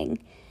anything.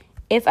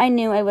 If I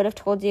knew, I would have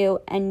told you,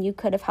 and you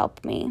could have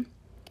helped me.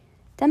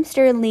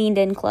 Dempster leaned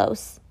in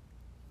close.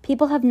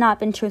 People have not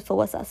been truthful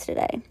with us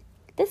today.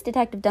 This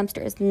Detective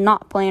Dempster is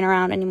not playing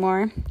around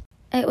anymore.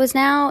 It was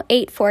now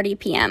 8:40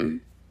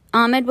 p.m.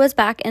 Ahmed was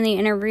back in the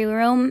interview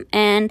room,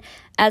 and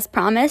as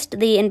promised,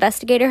 the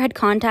investigator had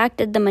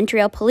contacted the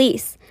Montreal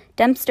police.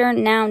 Dempster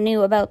now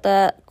knew about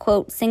the,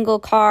 quote, single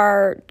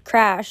car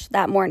crash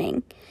that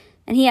morning.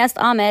 And he asked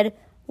Ahmed,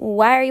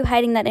 why are you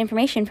hiding that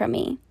information from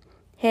me?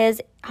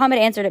 Ahmed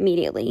answered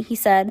immediately. He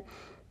said,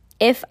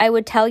 if I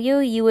would tell you,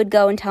 you would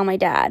go and tell my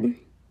dad.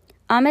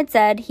 Ahmed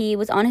said he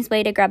was on his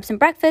way to grab some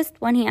breakfast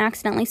when he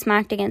accidentally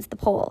smacked against the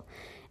pole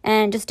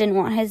and just didn't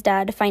want his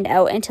dad to find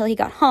out until he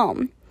got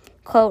home.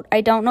 Quote, I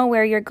don't know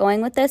where you're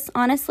going with this,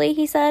 honestly,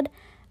 he said.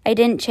 I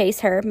didn't chase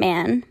her,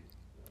 man.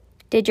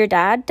 Did your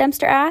dad?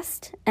 Dempster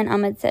asked, and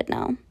Ahmed said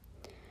no.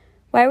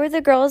 Why were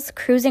the girls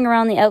cruising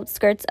around the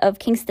outskirts of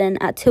Kingston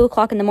at 2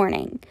 o'clock in the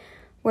morning?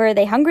 Were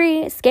they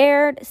hungry,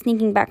 scared,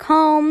 sneaking back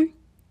home?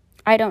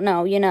 I don't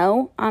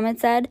know, Ahmed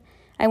said.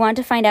 I want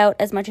to find out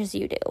as much as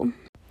you do.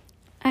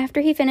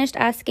 After he finished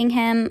asking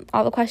him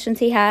all the questions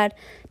he had,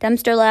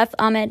 Dempster left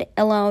Ahmed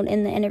alone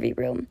in the interview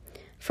room.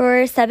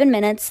 For 7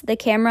 minutes, the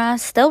camera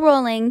still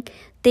rolling,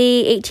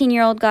 the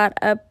 18-year-old got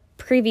a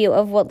preview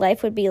of what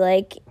life would be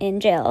like in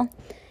jail.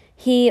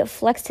 He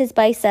flexed his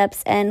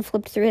biceps and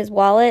flipped through his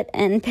wallet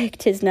and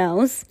picked his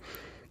nose.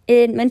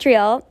 In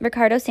Montreal,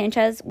 Ricardo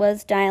Sanchez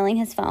was dialing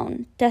his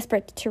phone,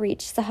 desperate to reach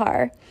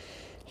Sahar.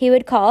 He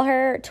would call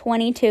her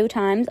 22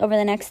 times over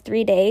the next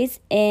 3 days.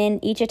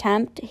 In each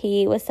attempt,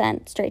 he was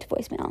sent straight to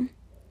voicemail.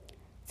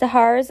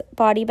 Sahar's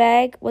body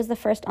bag was the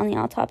first on the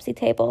autopsy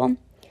table.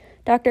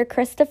 Dr.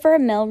 Christopher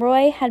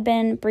Milroy had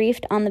been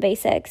briefed on the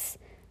basics.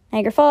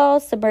 Niagara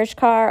Falls, submerged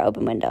car,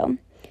 open window.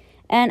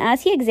 And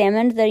as he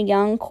examined the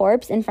young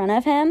corpse in front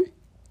of him,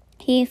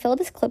 he filled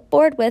his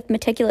clipboard with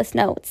meticulous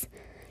notes.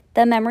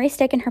 The memory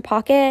stick in her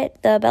pocket,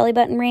 the belly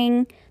button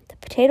ring, the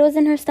potatoes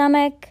in her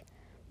stomach,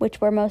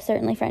 which were most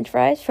certainly French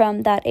fries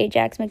from that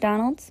Ajax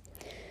McDonald's.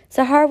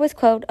 Sahar was,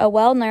 quote, a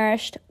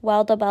well-nourished,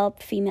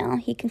 well-developed female,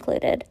 he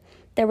concluded.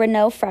 There were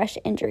no fresh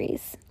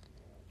injuries.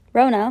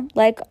 Rona,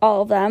 like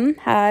all of them,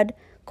 had,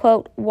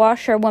 quote,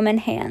 washerwoman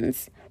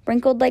hands,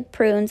 wrinkled like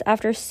prunes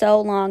after so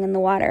long in the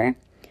water.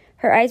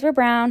 Her eyes were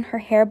brown, her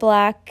hair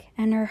black,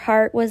 and her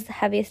heart was the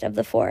heaviest of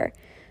the 4,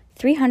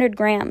 300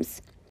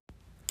 grams.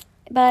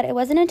 but it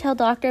wasn't until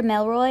Dr.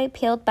 Milroy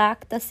peeled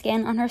back the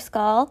skin on her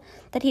skull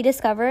that he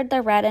discovered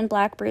the red and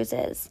black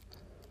bruises.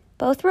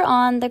 Both were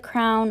on the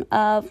crown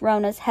of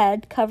Rona's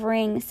head,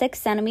 covering 6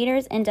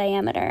 centimeters in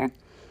diameter.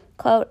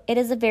 Quote, "It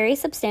is a very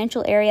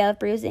substantial area of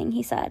bruising,"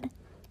 he said.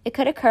 "It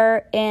could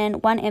occur in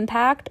one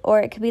impact,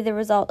 or it could be the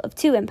result of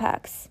 2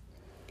 impacts."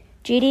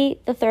 Judy,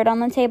 the third on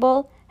the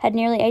table, had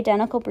nearly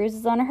identical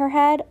bruises on her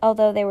head,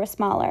 although they were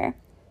smaller.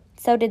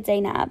 So did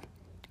Zainab.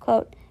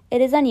 Quote,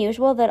 "It is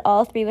unusual that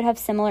all 3 would have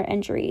similar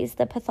injuries,"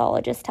 the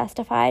pathologist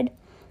testified.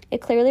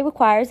 "It clearly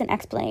requires an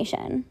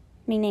explanation,"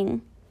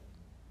 meaning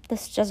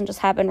this doesn't just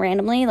happen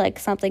randomly, like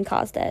something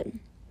caused it.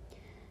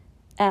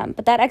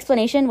 But that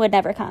explanation would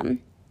never come.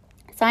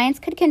 Science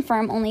could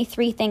confirm only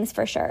 3 things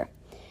for sure.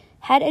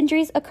 Head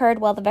injuries occurred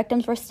while the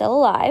victims were still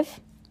alive.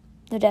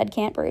 The dead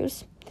can't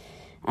bruise.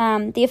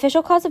 The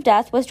official cause of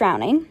death was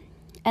drowning,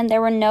 and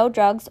there were no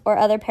drugs or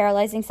other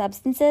paralyzing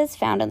substances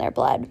found in their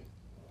blood.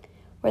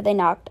 Were they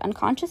knocked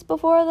unconscious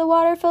before the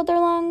water filled their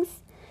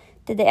lungs?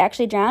 Did they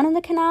actually drown in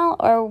the canal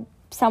or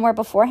somewhere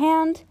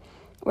beforehand?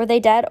 Were they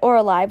dead or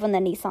alive when the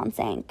Nissan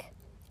sank?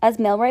 As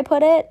Milroy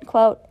put it,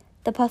 quote,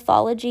 "The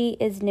pathology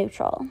is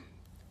neutral."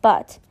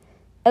 But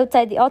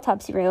outside the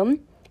autopsy room,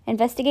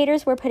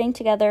 investigators were putting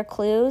together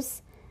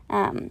clues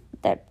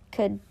that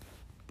could,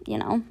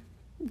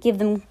 give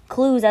them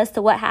clues as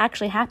to what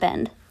actually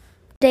happened.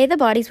 The day the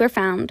bodies were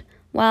found,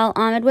 while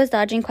Ahmed was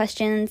dodging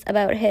questions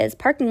about his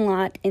parking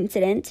lot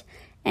incident,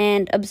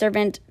 an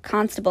observant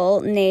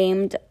constable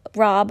named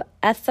Rob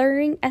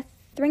Etherington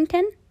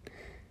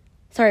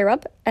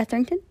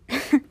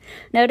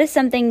noticed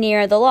something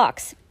near the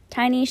locks,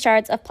 tiny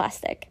shards of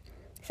plastic,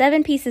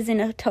 7 pieces in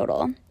a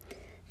total.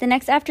 The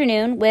next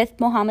afternoon, with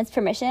Mohammed's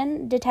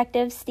permission,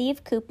 Detective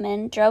Steve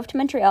Koopman drove to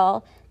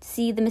Montreal to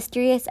see the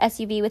mysterious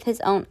SUV with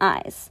his own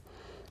eyes.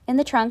 In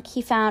the trunk,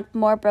 he found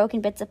more broken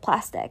bits of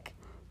plastic.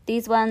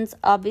 These ones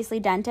obviously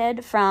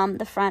dented from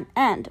the front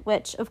end,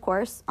 which, of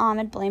course,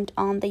 Ahmed blamed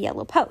on the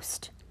yellow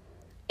post.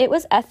 It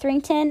was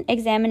Etherington,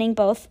 examining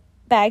both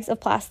bags of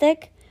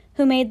plastic,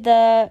 who made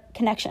the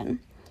connection.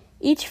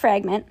 Each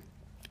fragment,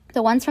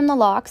 the ones from the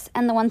locks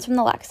and the ones from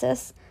the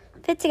Lexus,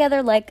 fit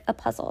together like a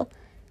puzzle.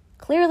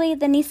 Clearly,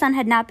 the Nissan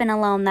had not been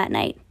alone that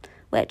night,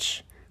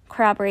 which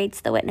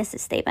corroborates the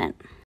witness's statement.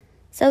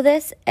 So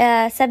this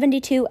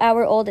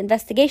 72-hour-old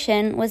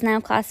investigation was now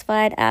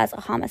classified as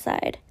a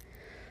homicide.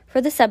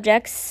 For the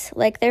subjects,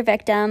 like their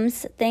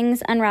victims,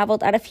 things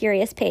unraveled at a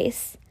furious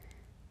pace.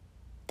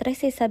 Did I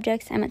say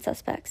subjects? I meant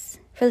suspects.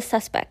 For the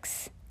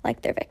suspects,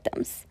 like their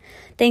victims,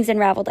 things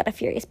unraveled at a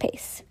furious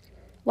pace.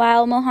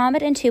 While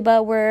Mohammed and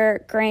Tuba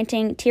were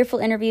granting tearful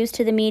interviews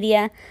to the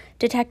media,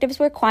 detectives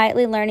were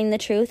quietly learning the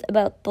truth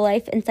about the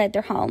life inside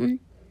their home,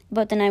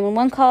 about the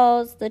 911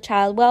 calls, the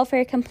child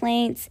welfare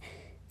complaints,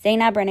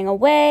 Zainab running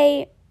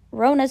away,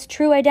 Rona's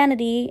true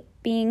identity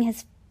being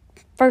his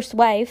first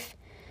wife,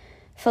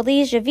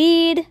 Feliz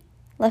Javid,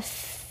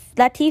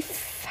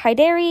 Latif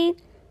Haidari,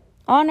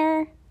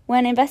 Honor.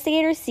 When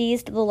investigators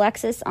seized the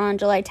Lexus on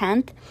July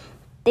 10th,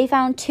 they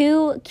found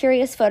 2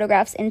 curious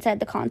photographs inside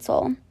the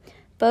console.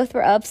 Both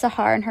were of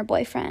Sahar and her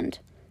boyfriend.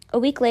 A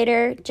week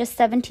later, just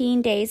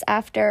 17 days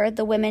after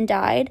the women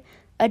died,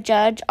 a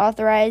judge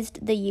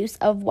authorized the use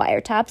of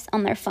wiretaps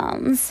on their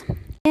phones.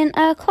 In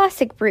a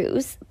classic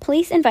ruse,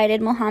 police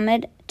invited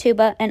Mohammed,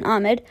 Tuba, and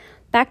Ahmed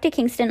back to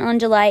Kingston on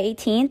July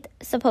 18th,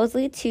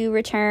 supposedly to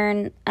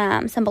return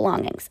some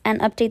belongings and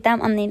update them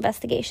on the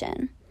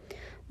investigation.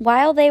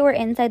 While they were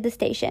inside the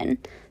station,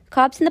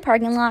 cops in the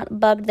parking lot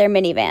bugged their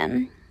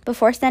minivan.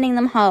 Before sending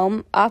them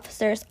home,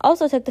 officers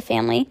also took the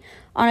family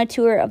on a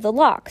tour of the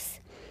locks,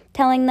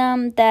 telling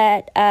them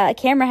that a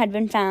camera had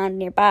been found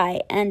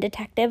nearby and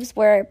detectives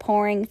were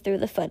pouring through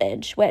the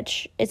footage,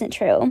 which isn't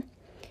true.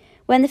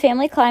 When the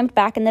family climbed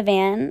back in the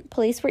van,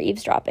 police were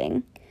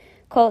eavesdropping.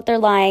 Quote, "They're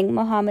lying,"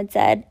 Mohammed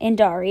said in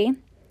Dari.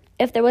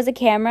 "If there was a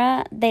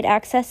camera, they'd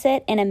access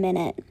it in a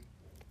minute."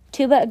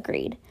 Tuba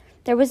agreed.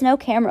 "There was no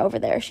camera over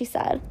there," she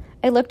said.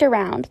 "I looked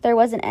around. There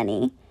wasn't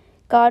any.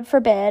 God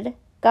forbid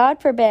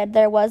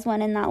there was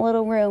one in that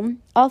little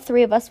room. All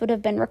 3 of us would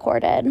have been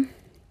recorded."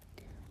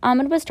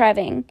 Ahmed was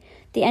driving,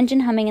 the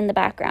engine humming in the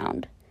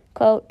background.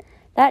 Quote,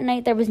 "That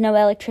night there was no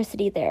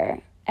electricity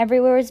there.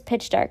 Everywhere was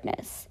pitch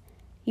darkness.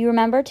 You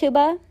remember,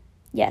 Tuba?"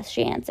 "Yes,"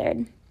 she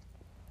answered.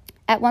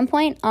 At one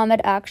point, Ahmed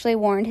actually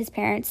warned his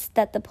parents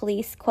that the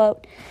police,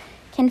 quote,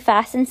 "can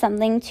fasten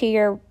something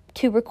to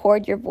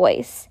record your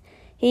voice."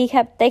 They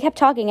kept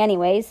talking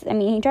anyways.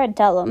 He tried to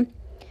tell them.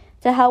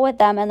 "To hell with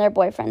them and their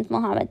boyfriends,"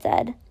 Mohammed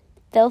said.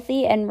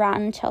 "Filthy and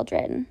rotten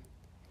children."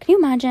 Can you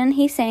imagine?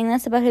 He's saying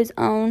this about his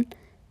own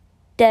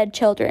dead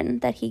children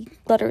that he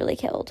literally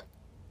killed.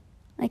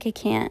 I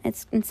can't.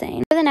 It's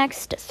insane. For the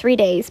next 3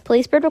 days,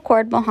 police would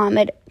record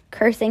Mohammed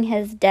cursing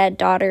his dead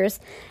daughters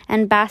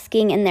and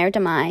basking in their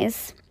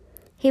demise.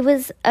 He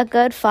was a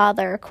good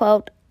father,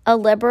 quote, "a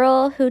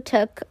liberal who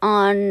took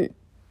on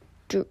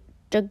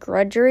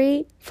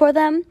drudgery for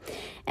them,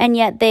 and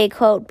yet they,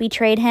 quote,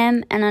 betrayed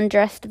him and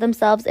undressed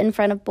themselves in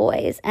front of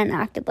boys and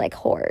acted like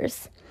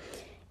whores.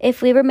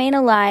 If we remain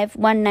alive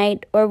one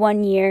night or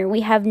 1 year,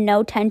 we have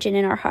no tension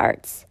in our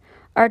hearts.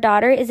 Our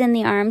daughter is in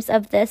the arms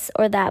of this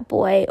or that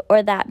boy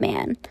or that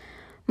man.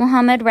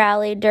 Muhammad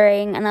rallied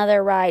during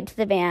another ride to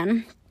the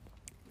van.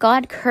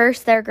 God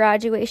curse their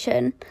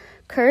graduation.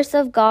 Curse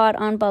of God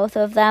on both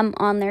of them,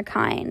 on their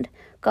kind.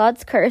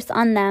 God's curse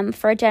on them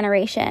for a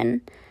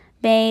generation.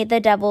 May the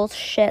devil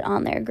shit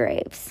on their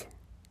graves.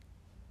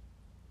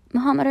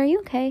 Muhammad, are you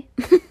okay?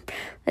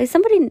 Like,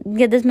 somebody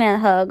give this man a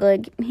hug.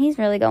 Like, he's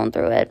really going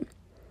through it.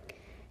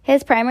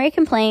 His primary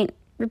complaint,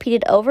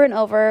 repeated over and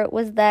over,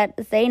 was that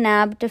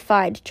Zainab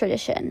defied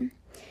tradition.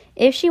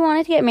 If she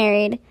wanted to get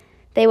married,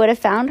 they would have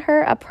found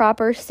her a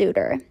proper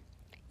suitor.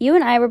 You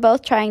and I were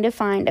both trying to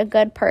find a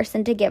good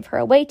person to give her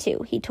away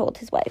to, he told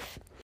his wife.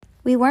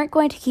 We weren't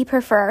going to keep her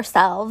for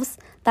ourselves.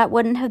 That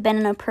wouldn't have been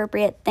an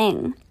appropriate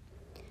thing.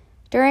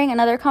 During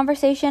another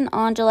conversation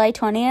on July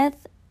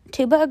 20th,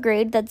 Tuba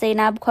agreed that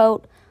Zainab,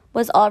 quote,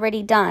 was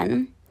already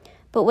done,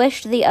 but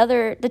wished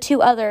the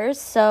two others,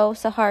 so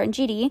Sahar and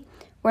Jidi,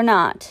 were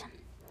not.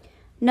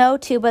 No,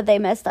 Tuba, they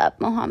messed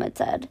up, Muhammad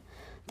said.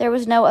 There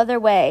was no other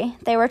way.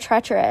 They were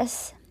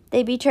treacherous.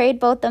 They betrayed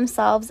both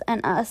themselves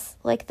and us,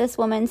 like this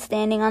woman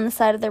standing on the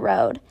side of the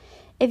road.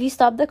 If you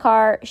stopped the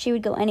car, she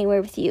would go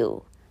anywhere with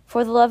you.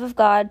 For the love of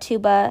God,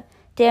 Tuba,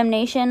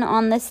 damnation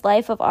on this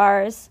life of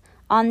ours,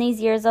 on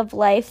these years of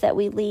life that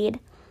we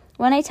lead.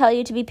 When I tell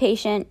you to be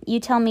patient,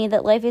 you tell me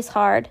that life is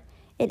hard.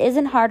 It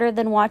isn't harder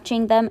than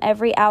watching them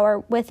every hour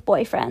with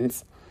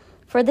boyfriends.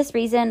 For this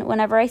reason,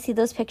 whenever I see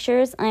those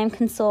pictures, I am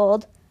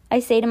consoled. I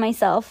say to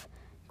myself,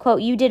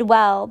 quote, you did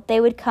well.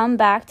 They would come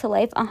back to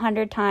life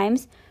 100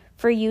 times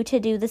for you to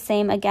do the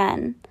same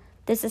again.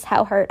 This is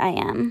how hurt I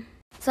am.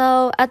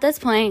 So at this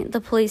point, the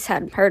police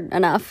had heard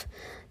enough.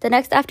 The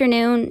next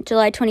afternoon,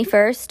 July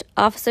 21st,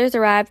 officers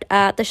arrived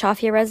at the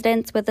Shafia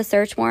residence with a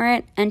search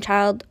warrant and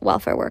child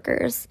welfare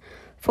workers.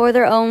 For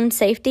their own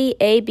safety,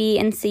 A, B,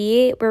 and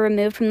C were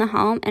removed from the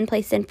home and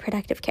placed in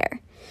protective care.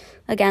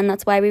 Again,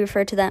 that's why we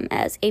refer to them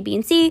as A, B,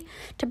 and C,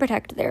 to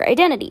protect their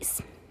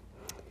identities.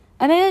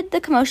 Amid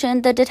the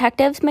commotion, the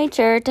detectives made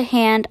sure to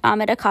hand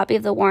Ahmed a copy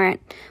of the warrant,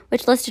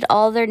 which listed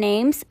all of their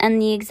names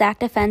and the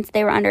exact offense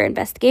they were under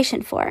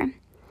investigation for.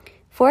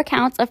 4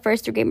 counts of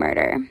first-degree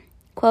murder.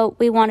 Quote,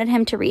 we wanted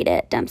him to read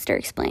it, Dempster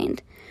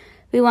explained.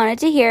 We wanted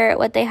to hear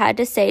what they had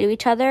to say to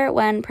each other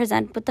when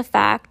presented with the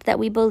fact that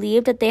we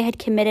believed that they had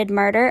committed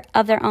murder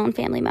of their own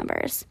family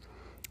members.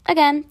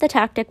 Again, the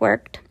tactic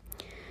worked.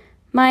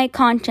 My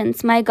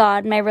conscience, my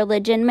God, my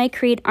religion, my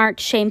creed aren't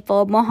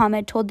shameful,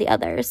 Muhammad told the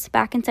others,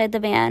 back inside the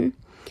van.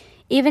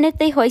 Even if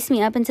they hoist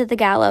me up into the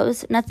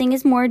gallows, nothing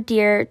is more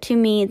dear to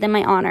me than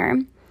my honor.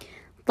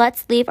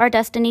 Let's leave our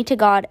destiny to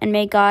God, and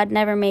may God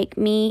never make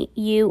me,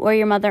 you, or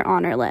your mother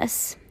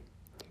honorless.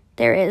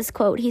 There is,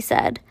 quote, he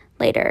said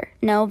later,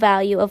 no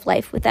value of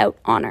life without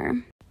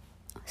honor.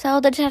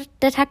 So the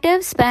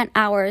detectives spent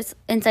hours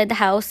inside the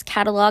house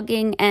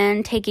cataloging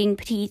and taking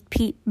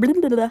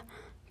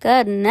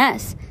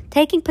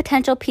taking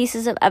potential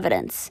pieces of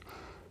evidence,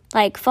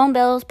 like phone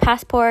bills,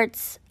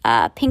 passports,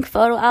 a pink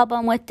photo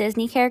album with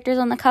Disney characters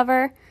on the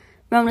cover,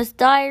 Rona's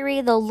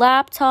diary, the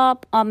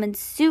laptop, Ahmed's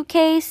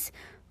suitcase,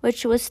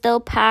 which was still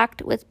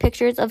packed with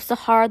pictures of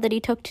Sahar that he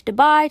took to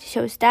Dubai to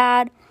show his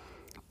dad.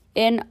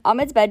 In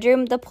Ahmed's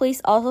bedroom, the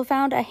police also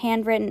found a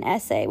handwritten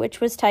essay,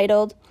 which was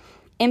titled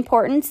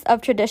Importance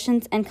of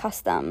Traditions and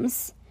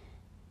Customs,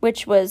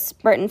 which was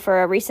written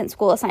for a recent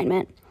school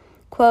assignment.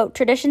 Quote,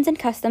 traditions and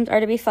customs are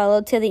to be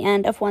followed to the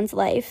end of one's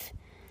life.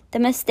 The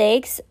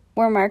mistakes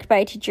were marked by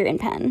a teacher in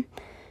pen.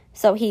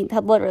 So he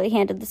had literally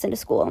handed this into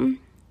school.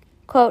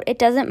 Quote, it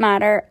doesn't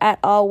matter at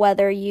all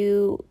whether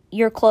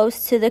you're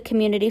close to the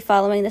community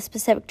following the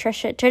specific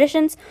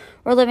traditions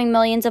or living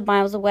millions of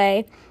miles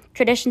away.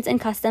 Traditions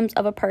and customs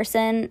of a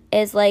person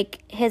is like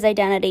his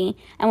identity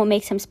and what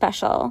makes him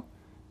special.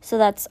 So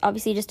that's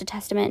obviously just a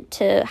testament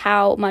to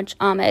how much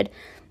Ahmed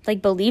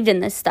believed in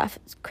this stuff.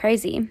 It's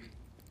crazy.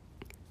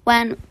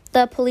 When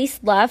the police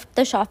left,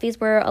 the Shafis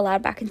were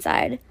allowed back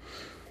inside.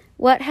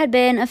 What had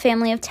been a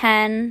family of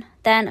 10,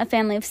 then a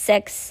family of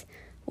 6,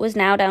 was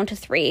now down to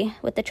 3,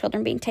 with the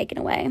children being taken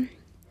away.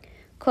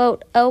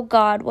 Quote, oh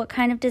God, what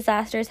kind of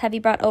disasters have you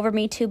brought over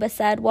me, Tuba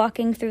said,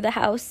 walking through the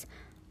house.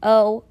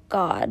 Oh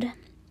God.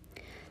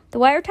 The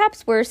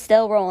wiretaps were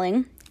still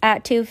rolling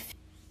at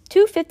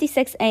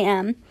 2:56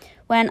 a.m.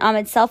 when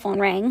Ahmed's cell phone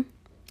rang.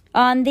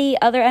 On the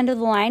other end of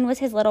the line was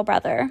his little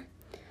brother.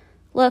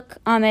 Look,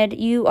 Ahmed,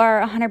 you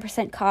are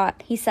 100%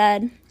 caught, he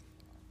said.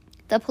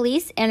 The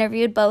police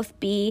interviewed both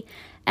B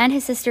and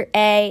his sister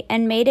A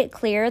and made it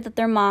clear that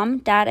their mom,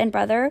 dad, and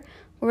brother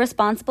were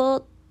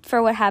responsible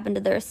for what happened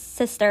to their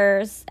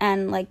sisters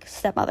and,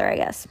 stepmother, I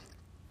guess.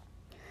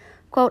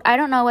 Quote, I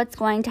don't know what's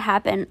going to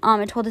happen,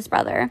 Ahmed told his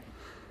brother.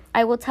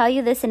 I will tell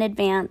you this in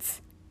advance.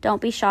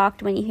 Don't be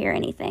shocked when you hear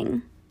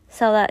anything.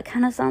 So that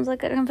kind of sounds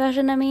like a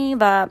confession to me,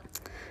 but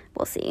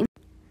we'll see.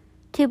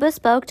 Tuba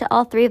spoke to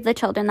all 3 of the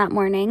children that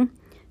morning.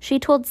 She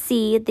told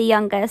C, the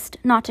youngest,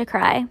 not to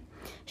cry.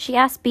 She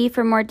asked B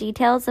for more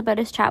details about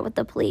his chat with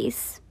the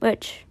police,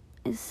 which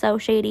is so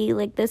shady.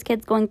 This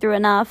kid's going through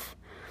enough.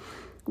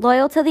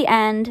 Loyal to the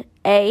end,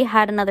 A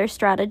had another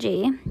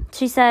strategy.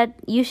 She said,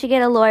 "You should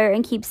get a lawyer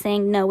and keep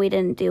saying, 'No, we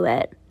didn't do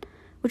it,'"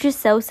 which is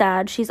so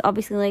sad. She's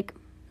obviously, like,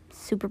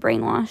 super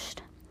brainwashed.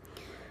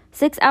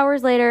 6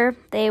 hours later,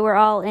 they were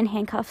all in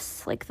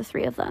handcuffs, like the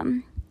three of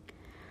them.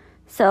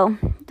 So,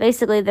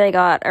 basically, they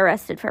got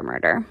arrested for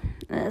murder,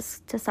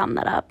 to sum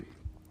that up.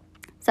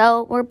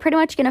 So, we're pretty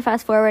much going to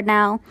fast forward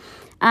now.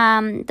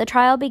 The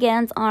trial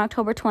begins on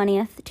October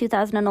 20th,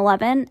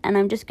 2011, and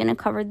I'm just going to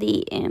cover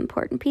the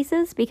important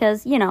pieces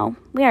because, we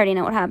already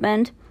know what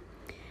happened.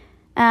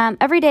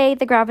 Every day,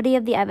 the gravity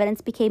of the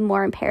evidence became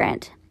more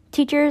apparent.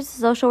 Teachers,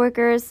 social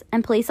workers,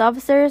 and police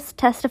officers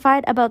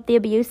testified about the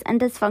abuse and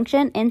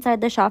dysfunction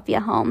inside the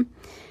Shafia home,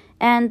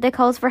 and the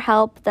calls for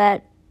help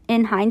that,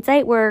 in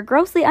hindsight, were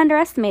grossly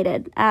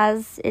underestimated,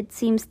 as it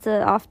seems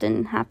to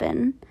often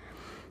happen.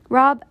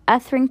 Rob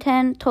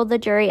Etherington told the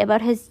jury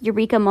about his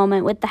eureka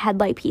moment with the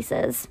headlight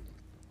pieces.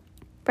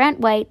 Brent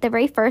White, the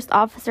very first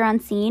officer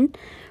on scene,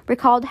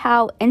 recalled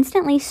how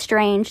instantly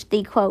strange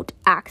the, quote,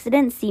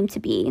 accident seemed to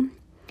be.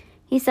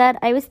 He said,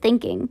 "I was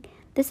thinking,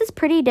 this is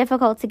pretty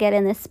difficult to get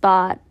in this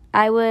spot.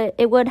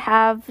 It would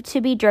have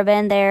to be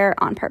driven there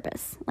on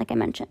purpose, like I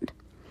mentioned."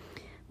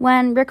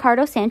 When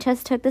Ricardo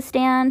Sanchez took the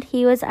stand,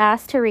 he was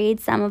asked to read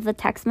some of the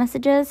text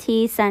messages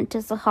he sent to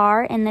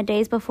Sahar in the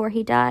days before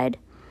he died.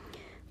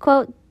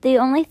 Quote, "The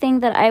only thing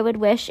that I would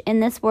wish in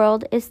this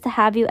world is to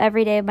have you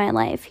every day of my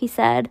life," he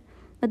said,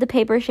 with the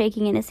paper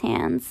shaking in his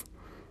hands.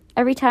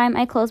 "Every time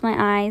I close my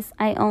eyes,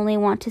 I only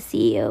want to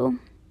see you."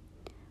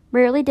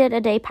 Rarely did a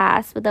day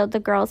pass without the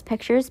girls'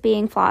 pictures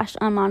being flashed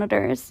on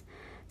monitors.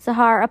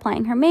 Sahar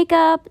applying her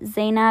makeup,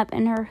 Zainab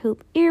in her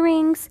hoop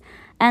earrings,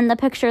 and the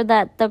picture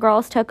that the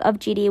girls took of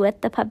Gidi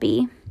with the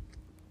puppy.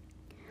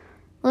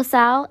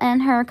 LaSalle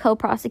and her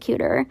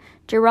co-prosecutor,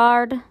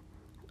 Gerard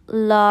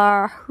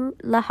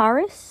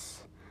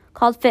Laharis,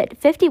 called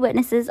 50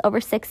 witnesses over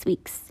 6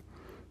 weeks.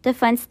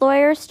 Defense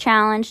lawyers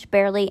challenged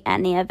barely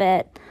any of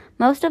it.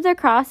 Most of their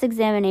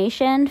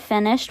cross-examination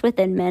finished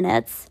within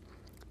minutes.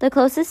 The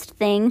closest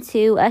thing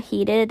to a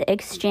heated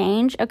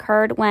exchange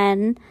occurred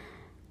when,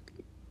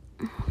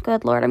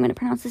 good Lord, I'm going to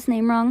pronounce this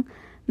name wrong,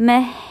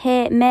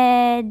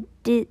 Medizene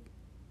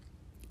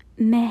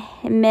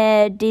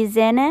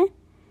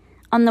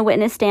on the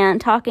witness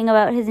stand talking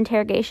about his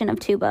interrogation of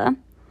Tuba.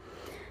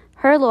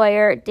 Her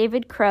lawyer,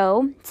 David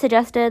Crow,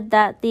 suggested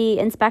that the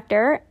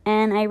inspector,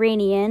 an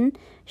Iranian,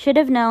 should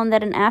have known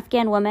that an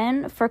Afghan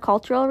woman, for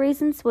cultural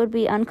reasons, would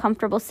be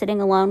uncomfortable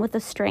sitting alone with a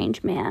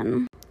strange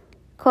man.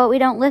 Quote, "We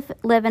don't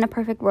live in a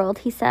perfect world,"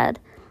 he said.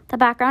 "The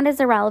background is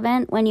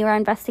irrelevant when you are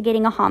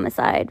investigating a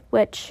homicide,"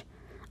 which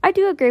I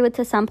do agree with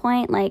to some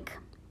point. Like,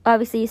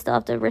 obviously you still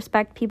have to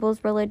respect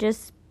people's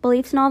religious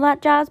beliefs and all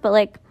that jazz, but,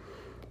 like,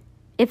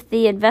 if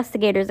the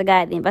investigator's a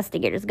guy, the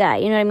investigator's a guy,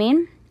 you know what I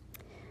mean?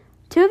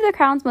 Two of the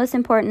Crown's most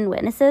important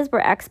witnesses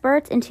were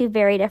experts in two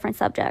very different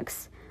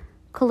subjects: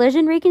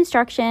 collision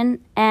reconstruction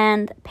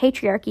and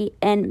patriarchy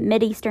in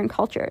Mideastern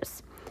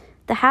cultures,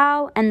 the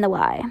how and the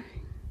why.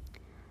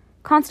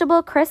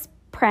 Constable Chris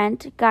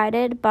Prent,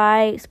 guided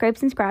by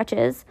scrapes and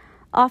scratches,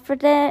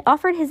 offered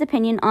his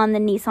opinion on the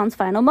Nissan's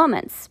final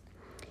moments.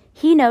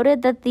 He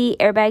noted that the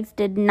airbags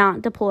did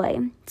not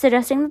deploy,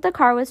 suggesting that the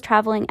car was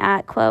traveling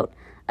at, quote,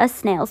 "a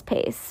snail's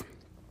pace,"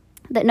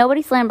 that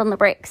nobody slammed on the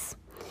brakes.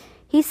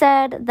 He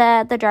said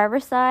that the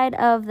driver's side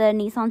of the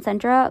Nissan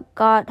Sentra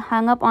got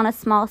hung up on a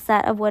small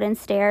set of wooden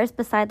stairs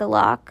beside the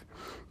lock,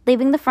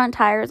 leaving the front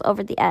tires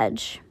over the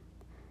edge.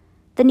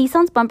 The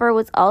Nissan's bumper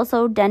was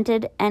also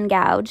dented and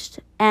gouged,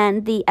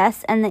 and the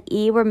S and the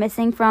E were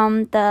missing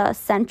from the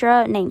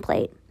Sentra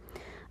nameplate.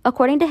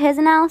 According to his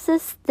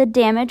analysis, the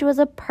damage was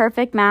a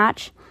perfect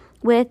match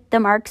with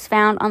the marks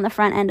found on the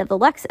front end of the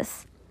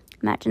Lexus.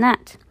 Imagine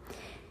that.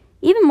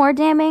 Even more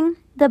damning,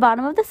 the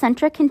bottom of the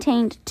Sentra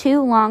contained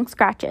 2 long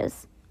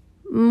scratches.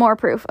 More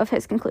proof of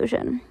his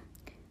conclusion.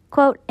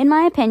 Quote, "In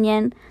my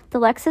opinion, the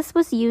Lexus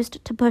was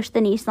used to push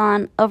the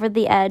Nissan over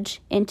the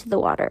edge into the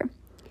water,"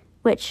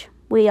 which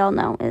we all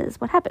know is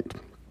what happened.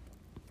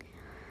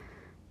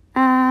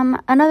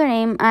 Another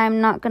name I'm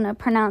not going to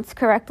pronounce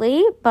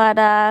correctly, but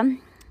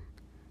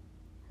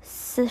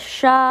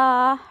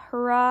Shahraz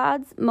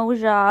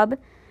Mojab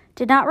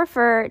did not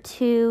refer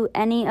to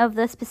any of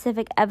the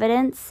specific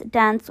evidence,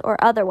 dense or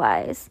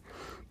otherwise,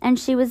 and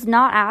she was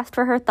not asked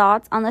for her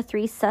thoughts on the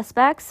 3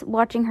 suspects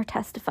watching her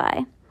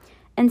testify.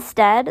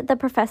 Instead, the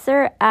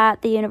professor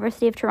at the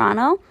University of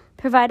Toronto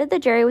provided the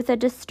jury with a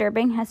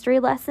disturbing history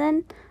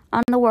lesson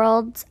on the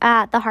world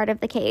at the heart of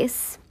the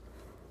case.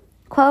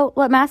 Quote,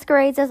 "What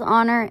masquerades as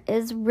honor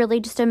is really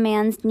just a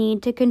man's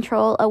need to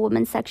control a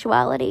woman's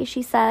sexuality,"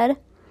 she said.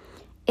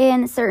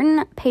 "In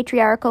certain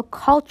patriarchal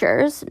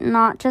cultures,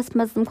 not just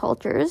Muslim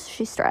cultures,"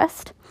 she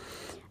stressed,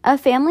 "a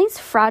family's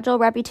fragile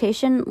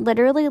reputation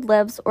literally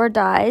lives or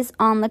dies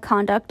on the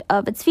conduct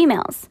of its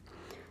females.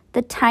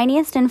 The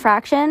tiniest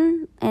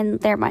infraction, in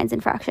their minds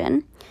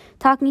infraction,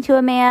 talking to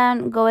a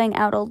man, going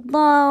out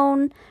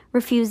alone,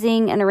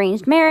 refusing an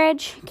arranged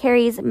marriage,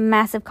 carries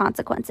massive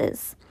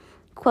consequences.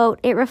 Quote,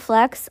 "It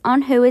reflects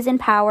on who is in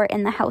power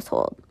in the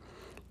household.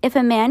 if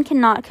a man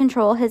cannot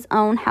control his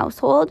own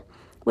household,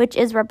 which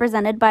is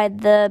represented by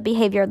the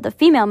behavior of the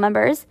female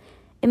members,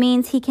 it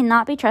means he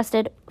cannot be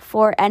trusted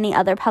for any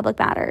other public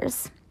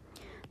matters.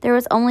 There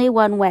was only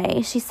one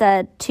way, she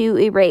said, to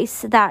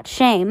erase that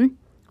shame,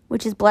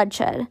 which is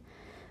bloodshed.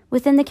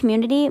 Within the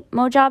community,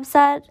 Mojab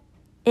said,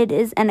 it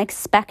is an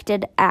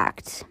expected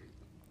act.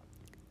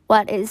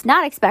 What is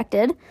not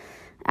expected,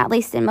 at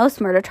least in most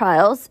murder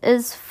trials,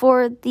 is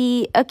for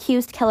the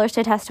accused killers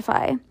to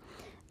testify.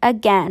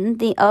 Again,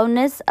 the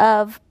onus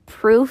of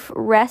proof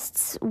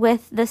rests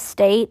with the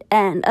state,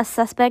 and a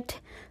suspect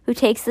who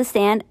takes the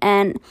stand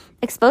and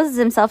exposes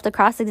himself to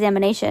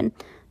cross-examination.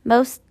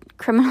 Most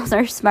criminals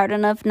are smart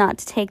enough not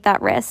to take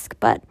that risk,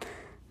 but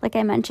like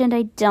I mentioned,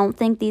 I don't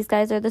think these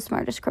guys are the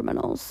smartest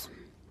criminals.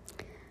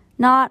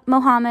 Not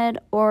Muhammad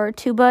or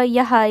Tuba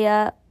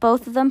Yahya,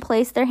 both of them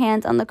placed their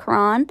hands on the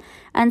Quran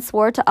and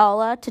swore to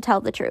Allah to tell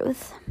the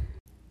truth.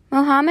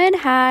 Muhammad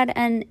had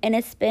an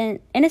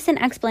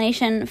innocent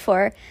explanation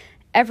for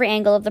every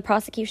angle of the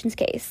prosecution's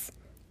case.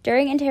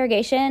 During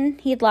interrogation,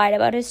 he'd lied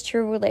about his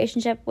true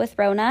relationship with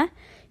Rona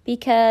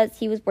because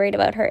he was worried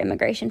about her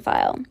immigration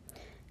file.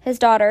 His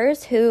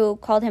daughters, who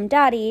called him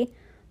daddy,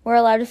 were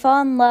allowed to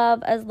fall in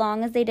love as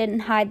long as they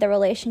didn't hide the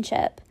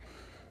relationship.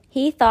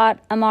 He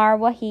thought Amar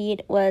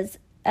Wahid was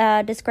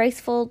a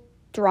disgraceful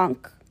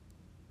drunk,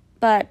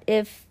 but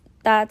if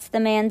that's the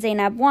man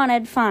Zainab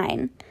wanted,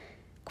 fine.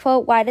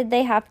 Quote, why did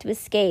they have to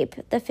escape?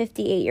 The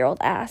 58-year-old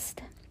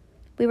asked.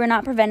 We were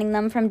not preventing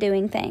them from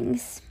doing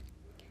things.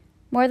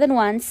 More than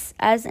once,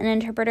 as an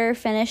interpreter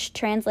finished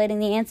translating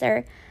the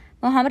answer,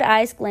 Muhammad's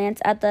eyes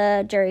glanced at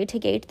the jury to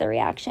gauge the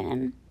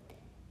reaction.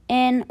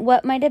 In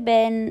what might have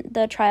been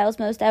the trial's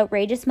most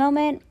outrageous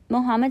moment,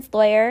 Muhammad's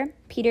lawyer,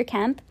 Peter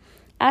Kemp,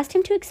 asked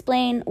him to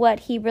explain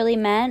what he really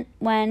meant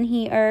when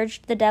he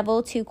urged the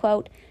devil to,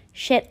 quote,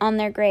 shit on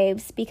their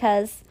graves,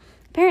 because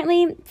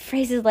apparently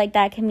phrases like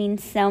that can mean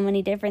so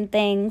many different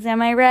things.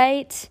 Am I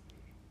right?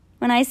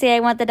 When I say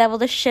I want the devil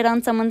to shit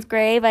on someone's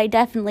grave, I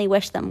definitely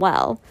wish them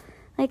well.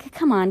 Like,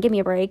 come on, give me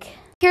a break.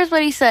 Here's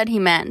what he said he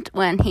meant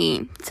when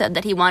he said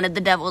that he wanted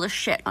the devil to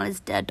shit on his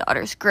dead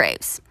daughter's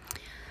graves.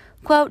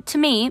 Quote, to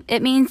me,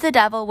 it means the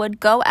devil would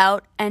go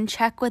out and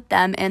check with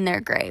them in their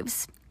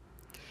graves.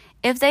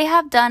 If they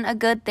have done a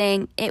good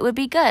thing, it would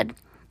be good.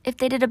 If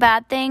they did a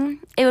bad thing,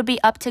 it would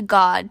be up to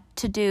God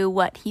to do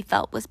what he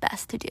felt was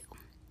best to do.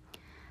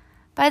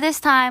 By this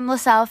time,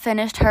 LaSalle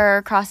finished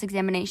her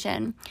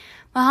cross-examination.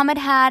 Muhammad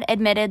had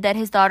admitted that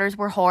his daughters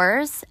were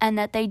whores and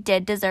that they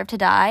did deserve to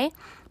die,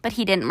 but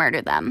he didn't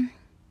murder them.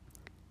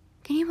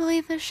 Can you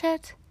believe this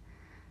shit?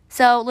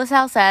 So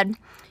LaSalle said,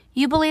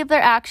 you believe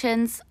their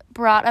actions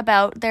brought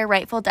about their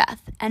rightful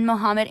death, and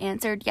Muhammad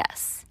answered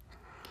yes.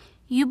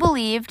 You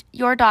believed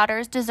your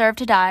daughters deserved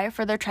to die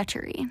for their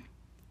treachery,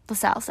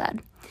 LaSalle said.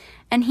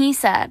 And he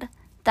said,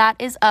 that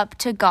is up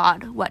to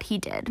God what he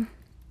did.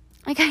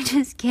 Like, I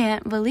just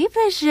can't believe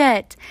this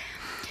shit.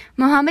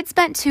 Muhammad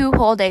spent 2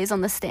 whole days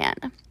on the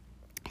stand.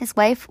 His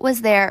wife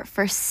was there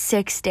for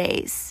 6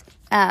 days.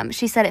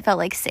 She said it felt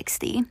like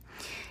 60.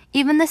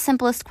 Even the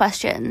simplest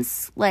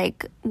questions,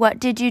 like, what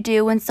did you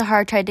do when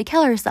Sahar tried to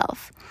kill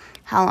herself?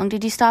 How long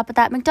did you stop at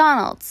that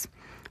McDonald's?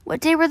 What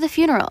day were the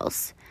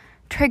funerals?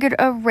 Triggered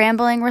a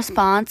rambling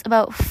response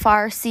about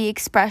Farsi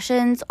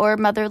expressions or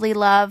motherly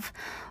love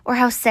or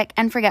how sick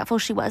and forgetful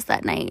she was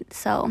that night.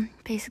 So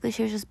basically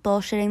she was just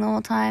bullshitting the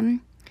whole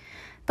time.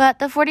 But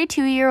the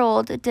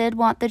 42-year-old did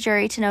want the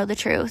jury to know the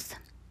truth,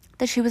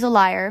 that she was a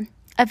liar,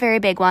 a very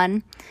big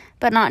one,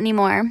 but not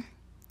anymore.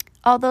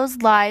 All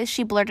those lies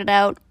she blurted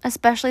out,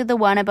 especially the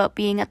one about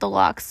being at the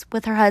locks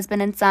with her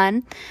husband and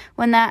son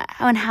when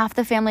half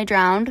the family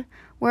drowned,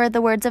 were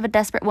the words of a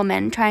desperate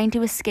woman trying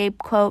to escape,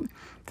 quote,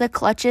 the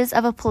clutches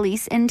of a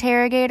police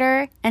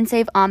interrogator and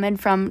save Ahmed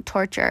from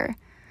torture.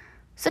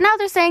 So now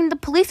they're saying the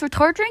police were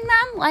torturing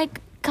them?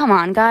 Like, come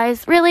on,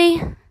 guys,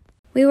 really?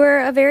 We were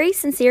a very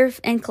sincere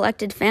and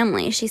collected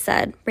family, she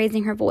said,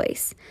 raising her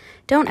voice.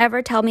 Don't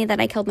ever tell me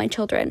that I killed my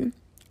children.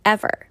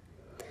 Ever.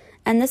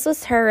 And this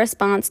was her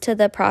response to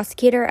the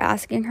prosecutor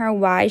asking her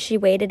why she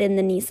waited in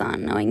the Nissan,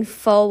 knowing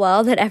full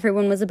well that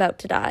everyone was about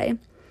to die.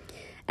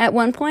 At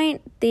one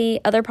point, the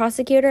other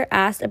prosecutor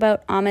asked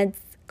about Ahmed's,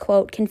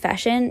 quote,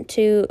 confession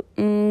to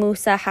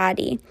Musa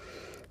Hadi,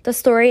 the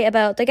story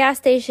about the gas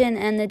station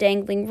and the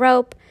dangling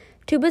rope.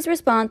 Tuba's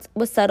response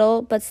was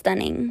subtle but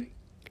stunning.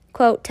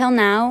 Quote, till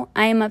now,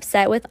 I am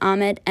upset with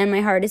Ahmed and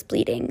my heart is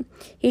bleeding.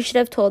 He should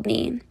have told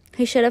me.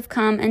 He should have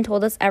come and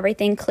told us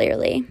everything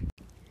clearly.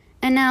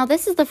 And now,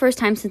 this is the first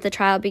time since the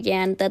trial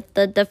began that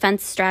the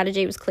defense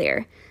strategy was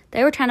clear.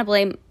 They were trying to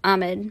blame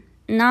Ahmed,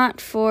 not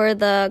for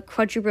the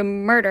quadruple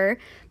murder,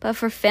 but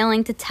for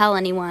failing to tell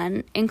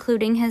anyone,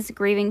 including his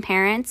grieving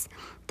parents,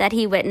 that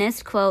he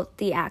witnessed, quote,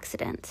 the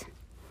accident.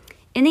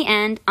 In the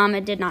end,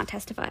 Ahmed did not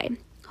testify,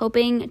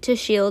 hoping to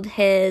shield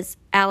his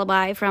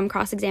alibi from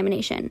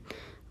cross-examination,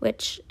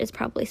 which is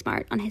probably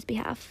smart on his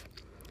behalf.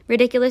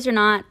 Ridiculous or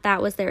not,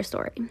 that was their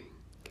story.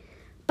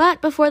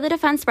 But before the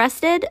defense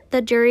rested,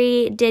 the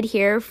jury did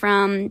hear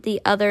from the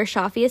other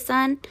Shafi's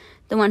son,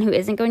 the one who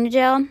isn't going to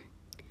jail.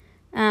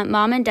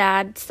 Mom and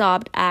Dad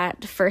sobbed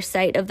at first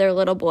sight of their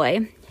little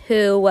boy,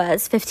 who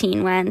was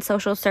 15 when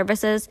social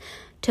services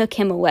took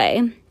him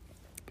away.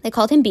 They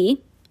called him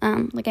B,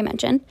 like I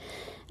mentioned.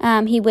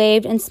 He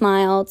waved and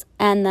smiled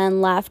and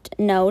then left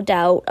no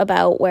doubt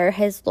about where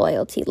his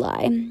loyalty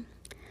lay.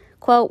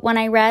 Quote, "When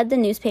I read the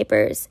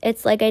newspapers,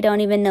 it's like I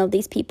don't even know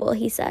these people,"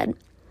 he said.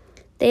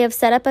 "They have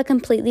set up a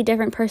completely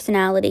different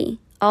personality.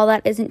 All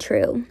that isn't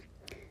true."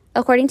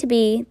 According to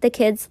B, the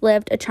kids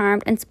lived a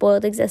charmed and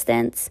spoiled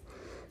existence.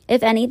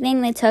 If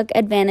anything, they took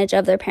advantage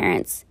of their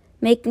parents,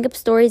 making up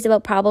stories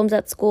about problems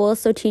at school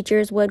so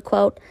teachers would,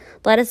 quote,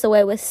 "let us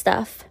away with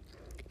stuff."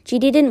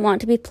 GD didn't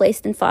want to be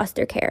placed in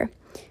foster care.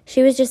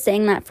 She was just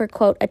saying that for,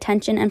 quote,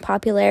 attention and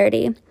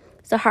popularity.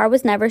 Zahar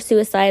was never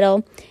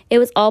suicidal. It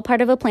was all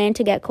part of a plan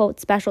to get, quote,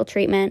 special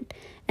treatment.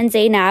 And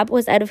Zainab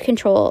was out of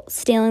control,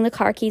 stealing the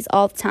car keys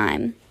all the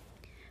time.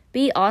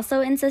 B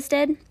also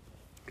insisted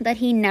that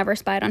he never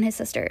spied on his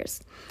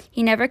sisters.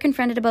 He never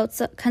confronted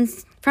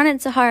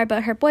Zahar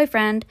about her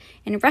boyfriend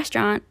in a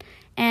restaurant,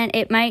 and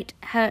it might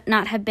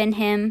not have been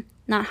him,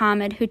 not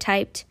Hamid, who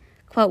typed,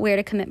 quote, "where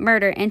to commit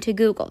murder" into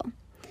Google.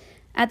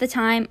 At the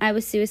time, I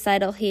was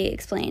suicidal, he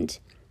explained.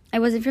 I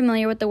wasn't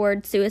familiar with the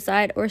word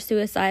suicide or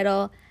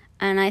suicidal,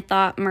 and I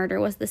thought murder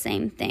was the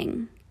same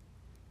thing.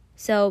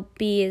 So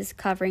B is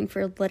covering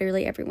for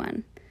literally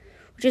everyone,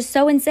 which is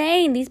so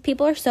insane. These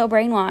people are so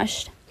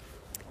brainwashed.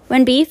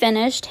 When B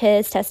finished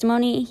his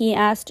testimony, he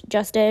asked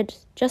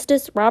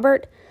Justice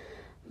Robert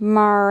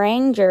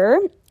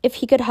Maranger if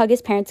he could hug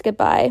his parents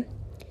goodbye.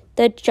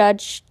 The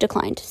judge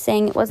declined,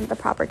 saying it wasn't the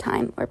proper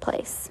time or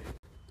place.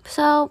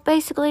 So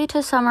basically,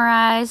 to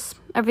summarize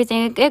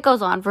everything, it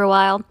goes on for a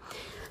while.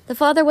 The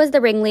father was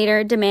the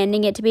ringleader,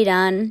 demanding it to be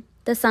done.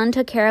 The son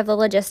took care of the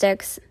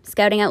logistics,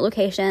 scouting out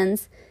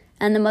locations,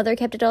 and the mother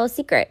kept it all a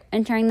secret,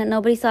 ensuring that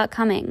nobody saw it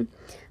coming.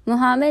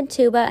 Muhammad,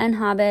 Tuba, and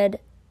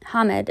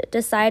Hamid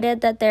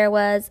decided that there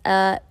was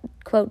a,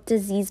 quote,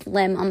 diseased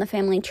limb on the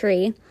family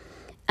tree,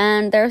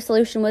 and their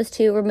solution was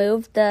to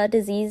remove the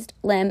diseased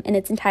limb in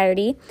its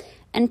entirety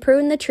and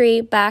prune the tree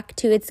back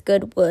to its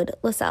good wood,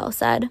 LaSalle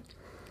said.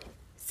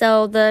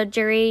 So the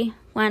jury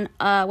went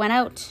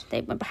out.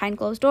 They went behind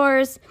closed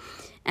doors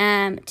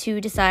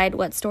to decide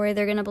what story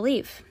they're going to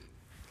believe.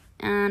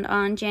 And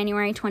on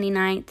January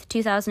 29th,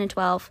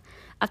 2012,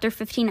 after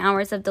 15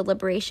 hours of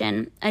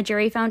deliberation, a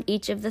jury found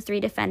each of the 3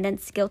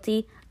 defendants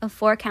guilty of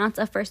 4 counts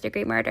of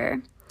first-degree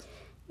murder.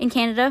 In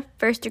Canada,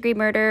 first-degree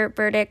murder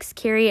verdicts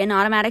carry an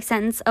automatic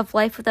sentence of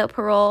life without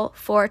parole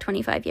for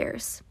 25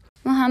 years.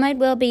 Muhammad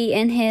will be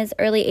in his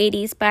early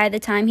 80s by the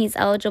time he's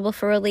eligible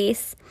for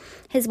release.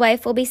 His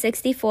wife will be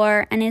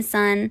 64, and his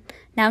son,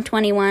 now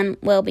 21,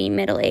 will be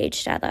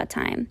middle-aged at that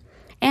time.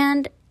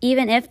 And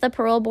even if the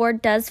parole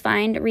board does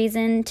find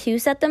reason to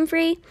set them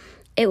free,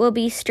 it will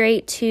be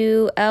straight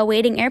to a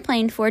waiting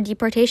airplane for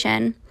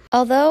deportation.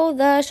 Although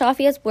the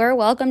Shafias were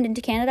welcomed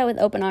into Canada with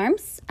open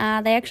arms,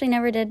 they actually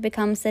never did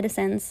become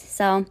citizens.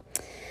 So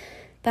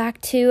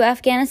back to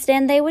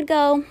Afghanistan they would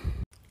go.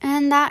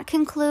 And that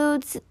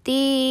concludes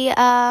the,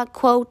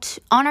 quote,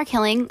 honor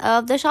killing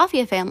of the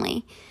Shafia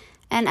family.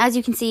 And as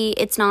you can see,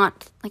 it's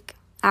not, like,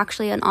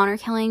 actually an honor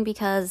killing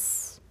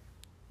because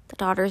the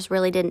daughters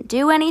really didn't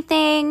do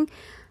anything.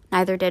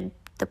 Neither did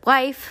the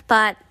wife.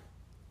 But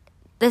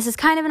this is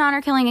kind of an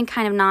honor killing and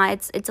kind of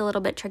not. It's a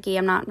little bit tricky.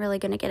 I'm not really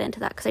going to get into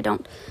that because I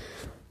don't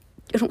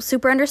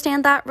super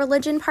understand that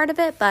religion part of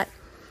it. But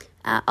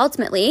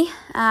ultimately,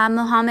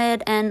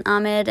 Muhammad and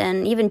Ahmed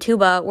and even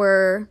Tuba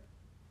were,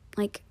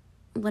 like,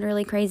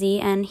 literally crazy,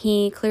 and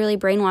he clearly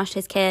brainwashed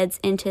his kids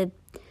into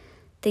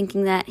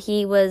thinking that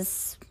he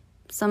was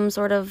some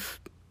sort of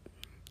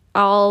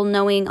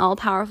all-knowing,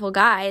 all-powerful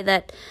guy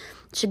that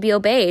should be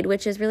obeyed,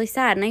 which is really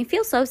sad. And I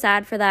feel so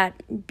sad for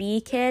that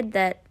B kid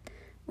that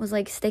was,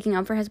 like, sticking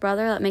up for his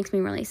brother. That makes me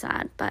really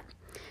sad. But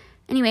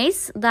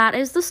anyways, that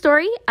is the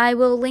story. I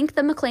will link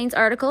the Maclean's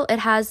article. It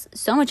has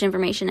so much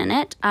information in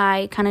it.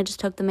 I kind of just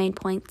took the main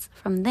points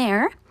from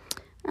there.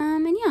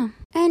 And yeah.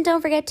 And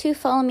don't forget to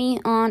follow me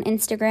on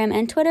Instagram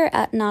and Twitter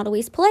at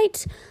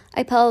NotAlwaysPolite.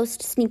 I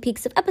post sneak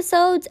peeks of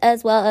episodes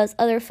as well as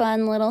other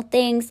fun little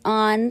things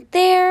on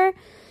there.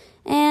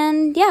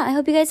 And yeah, I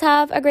hope you guys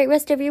have a great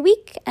rest of your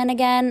week. And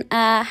again,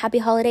 happy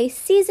holiday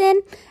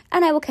season.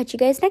 And I will catch you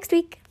guys next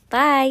week.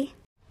 Bye.